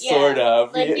like, sort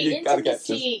of. Like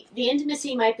the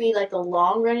intimacy might be like a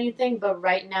long running thing, but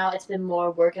right now it's been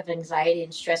more work of anxiety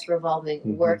and stress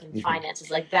revolving work and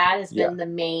finances. Like that has been the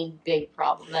main big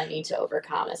problem that I need to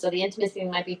overcome. And so the intimacy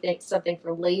thing might be something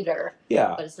for later.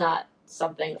 Yeah. But it's not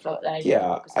something that I need to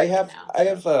focus on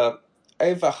now. I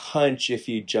have a hunch if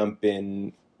you jump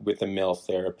in with a male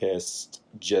therapist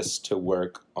just to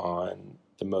work on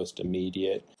the most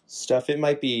immediate stuff, it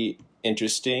might be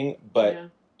interesting, but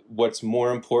what's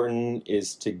more important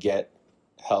is to get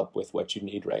help with what you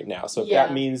need right now. So if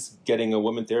that means getting a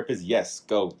woman therapist, yes,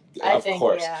 go. Of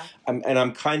course. Yeah. And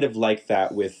I'm kind of like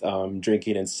that with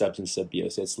drinking and substance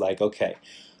abuse. It's like, okay,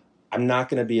 I'm not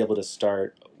going to be able to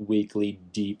start weekly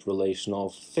deep relational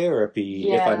therapy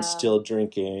if I'm still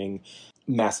drinking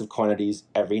massive quantities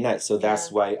every night. So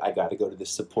that's why I got to go to the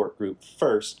support group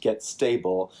first, get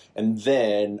stable, and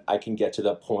then I can get to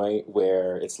the point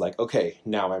where it's like, okay,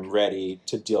 now I'm ready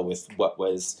to deal with what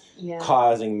was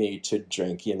causing me to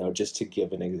drink, just to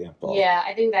give an example. Yeah,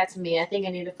 I think that's me. I think I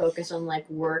need to focus on like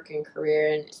work and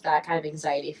career and that kind of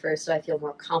anxiety first, so I feel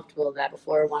more comfortable with that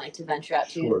before wanting to venture out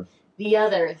to the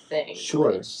other thing.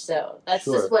 Sure. So that's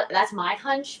just that's my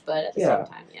hunch, but at the same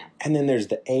time, And then there's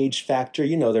the age factor.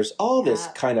 There's all this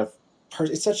kind of,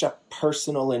 it's such a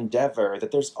personal endeavor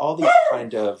that there's all these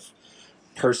kind of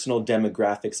personal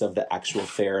demographics of the actual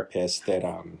therapist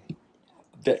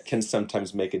that can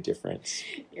sometimes make a difference.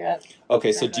 Yeah. Okay,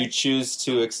 exactly. So do you choose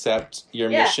to accept your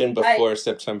mission before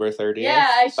September 30th? Yeah,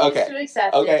 I choose to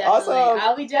accept it. Okay, awesome.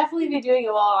 I'll definitely be doing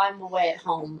it while I'm away at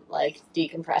home, like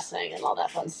decompressing and all that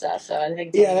fun stuff. So I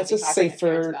think that's a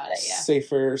safer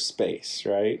space,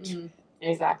 right? Mm-hmm.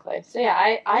 Exactly. So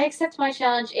I accept my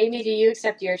challenge. Amy, do you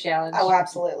accept your challenge? Oh,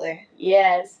 absolutely.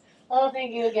 Yes. Well,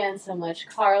 thank you again so much,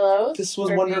 Carlos. This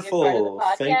was wonderful.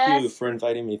 Thank you for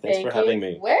inviting me. Thanks for having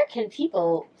me. Where can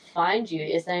people find you?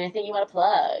 Is there anything you want to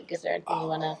plug? Is there anything you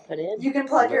want to put in? You can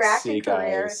plug your acting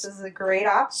career. This is a great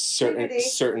opportunity.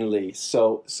 Certainly.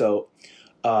 So,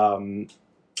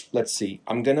 let's see.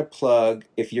 I'm going to plug,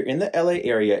 if you're in the LA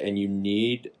area and you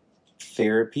need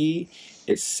therapy,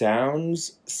 it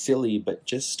sounds silly, but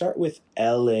just start with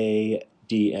LADMH,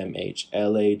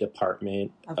 LA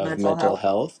Department of Mental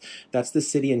Health. That's the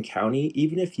city and county.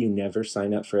 Even if you never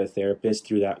sign up for a therapist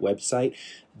through that website,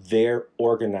 they're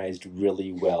organized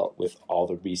really well with all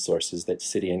the resources that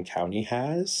city and county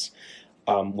has,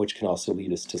 which can also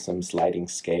lead us to some sliding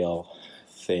scale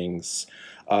things.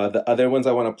 The other ones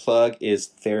I want to plug is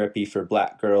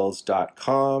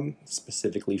therapyforblackgirls.com,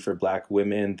 specifically for Black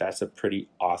women. That's a pretty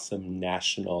awesome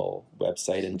national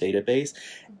website and database.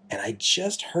 And I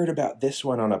just heard about this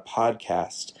one on a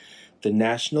podcast, the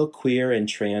National Queer and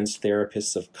Trans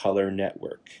Therapists of Color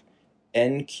Network,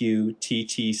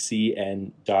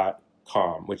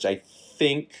 NQTTCN.com, which I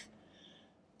think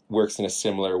works in a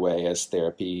similar way as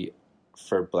Therapy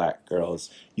for Black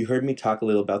Girls. You heard me talk a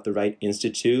little about the Right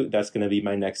Institute. That's going to be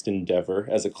my next endeavor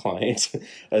as a client,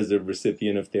 as a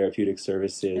recipient of therapeutic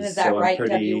services. And is that right?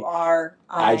 WRIGHT?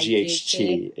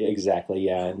 Exactly,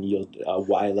 yeah. And you'll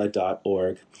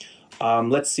wila.org.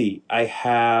 Let's see. I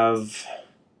have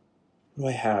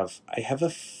a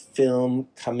film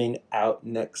coming out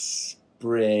next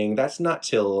spring. That's not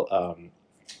till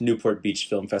Newport Beach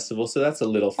Film Festival, so that's a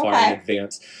little far in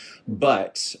advance.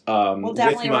 But we'll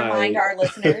definitely remind our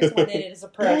listeners when it is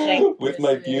approaching. With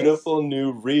my beautiful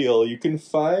new reel, you can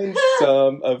find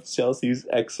some of Chelsea's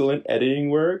excellent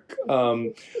editing work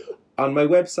on my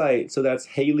website. So that's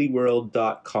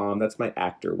HaileyWorld.com. That's my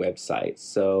actor website.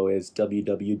 So it's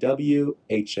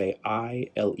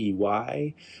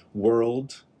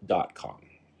www.HaileyWorld.com.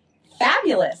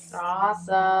 Fabulous.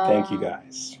 Awesome. Thank you,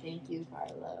 guys. Thank you,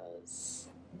 Carlos.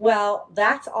 Well,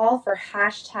 that's all for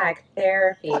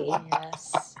 #therapy.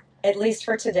 Yes. At least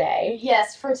for today.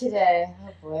 Yes, for today.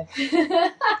 Oh, boy.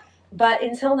 But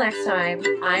until next time,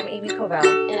 I'm Amy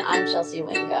Covell. And I'm Chelsea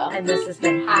Wingo. And this has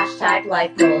been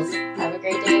 #LifeGoals. Have a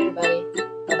great day, everybody.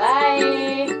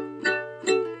 Bye-bye.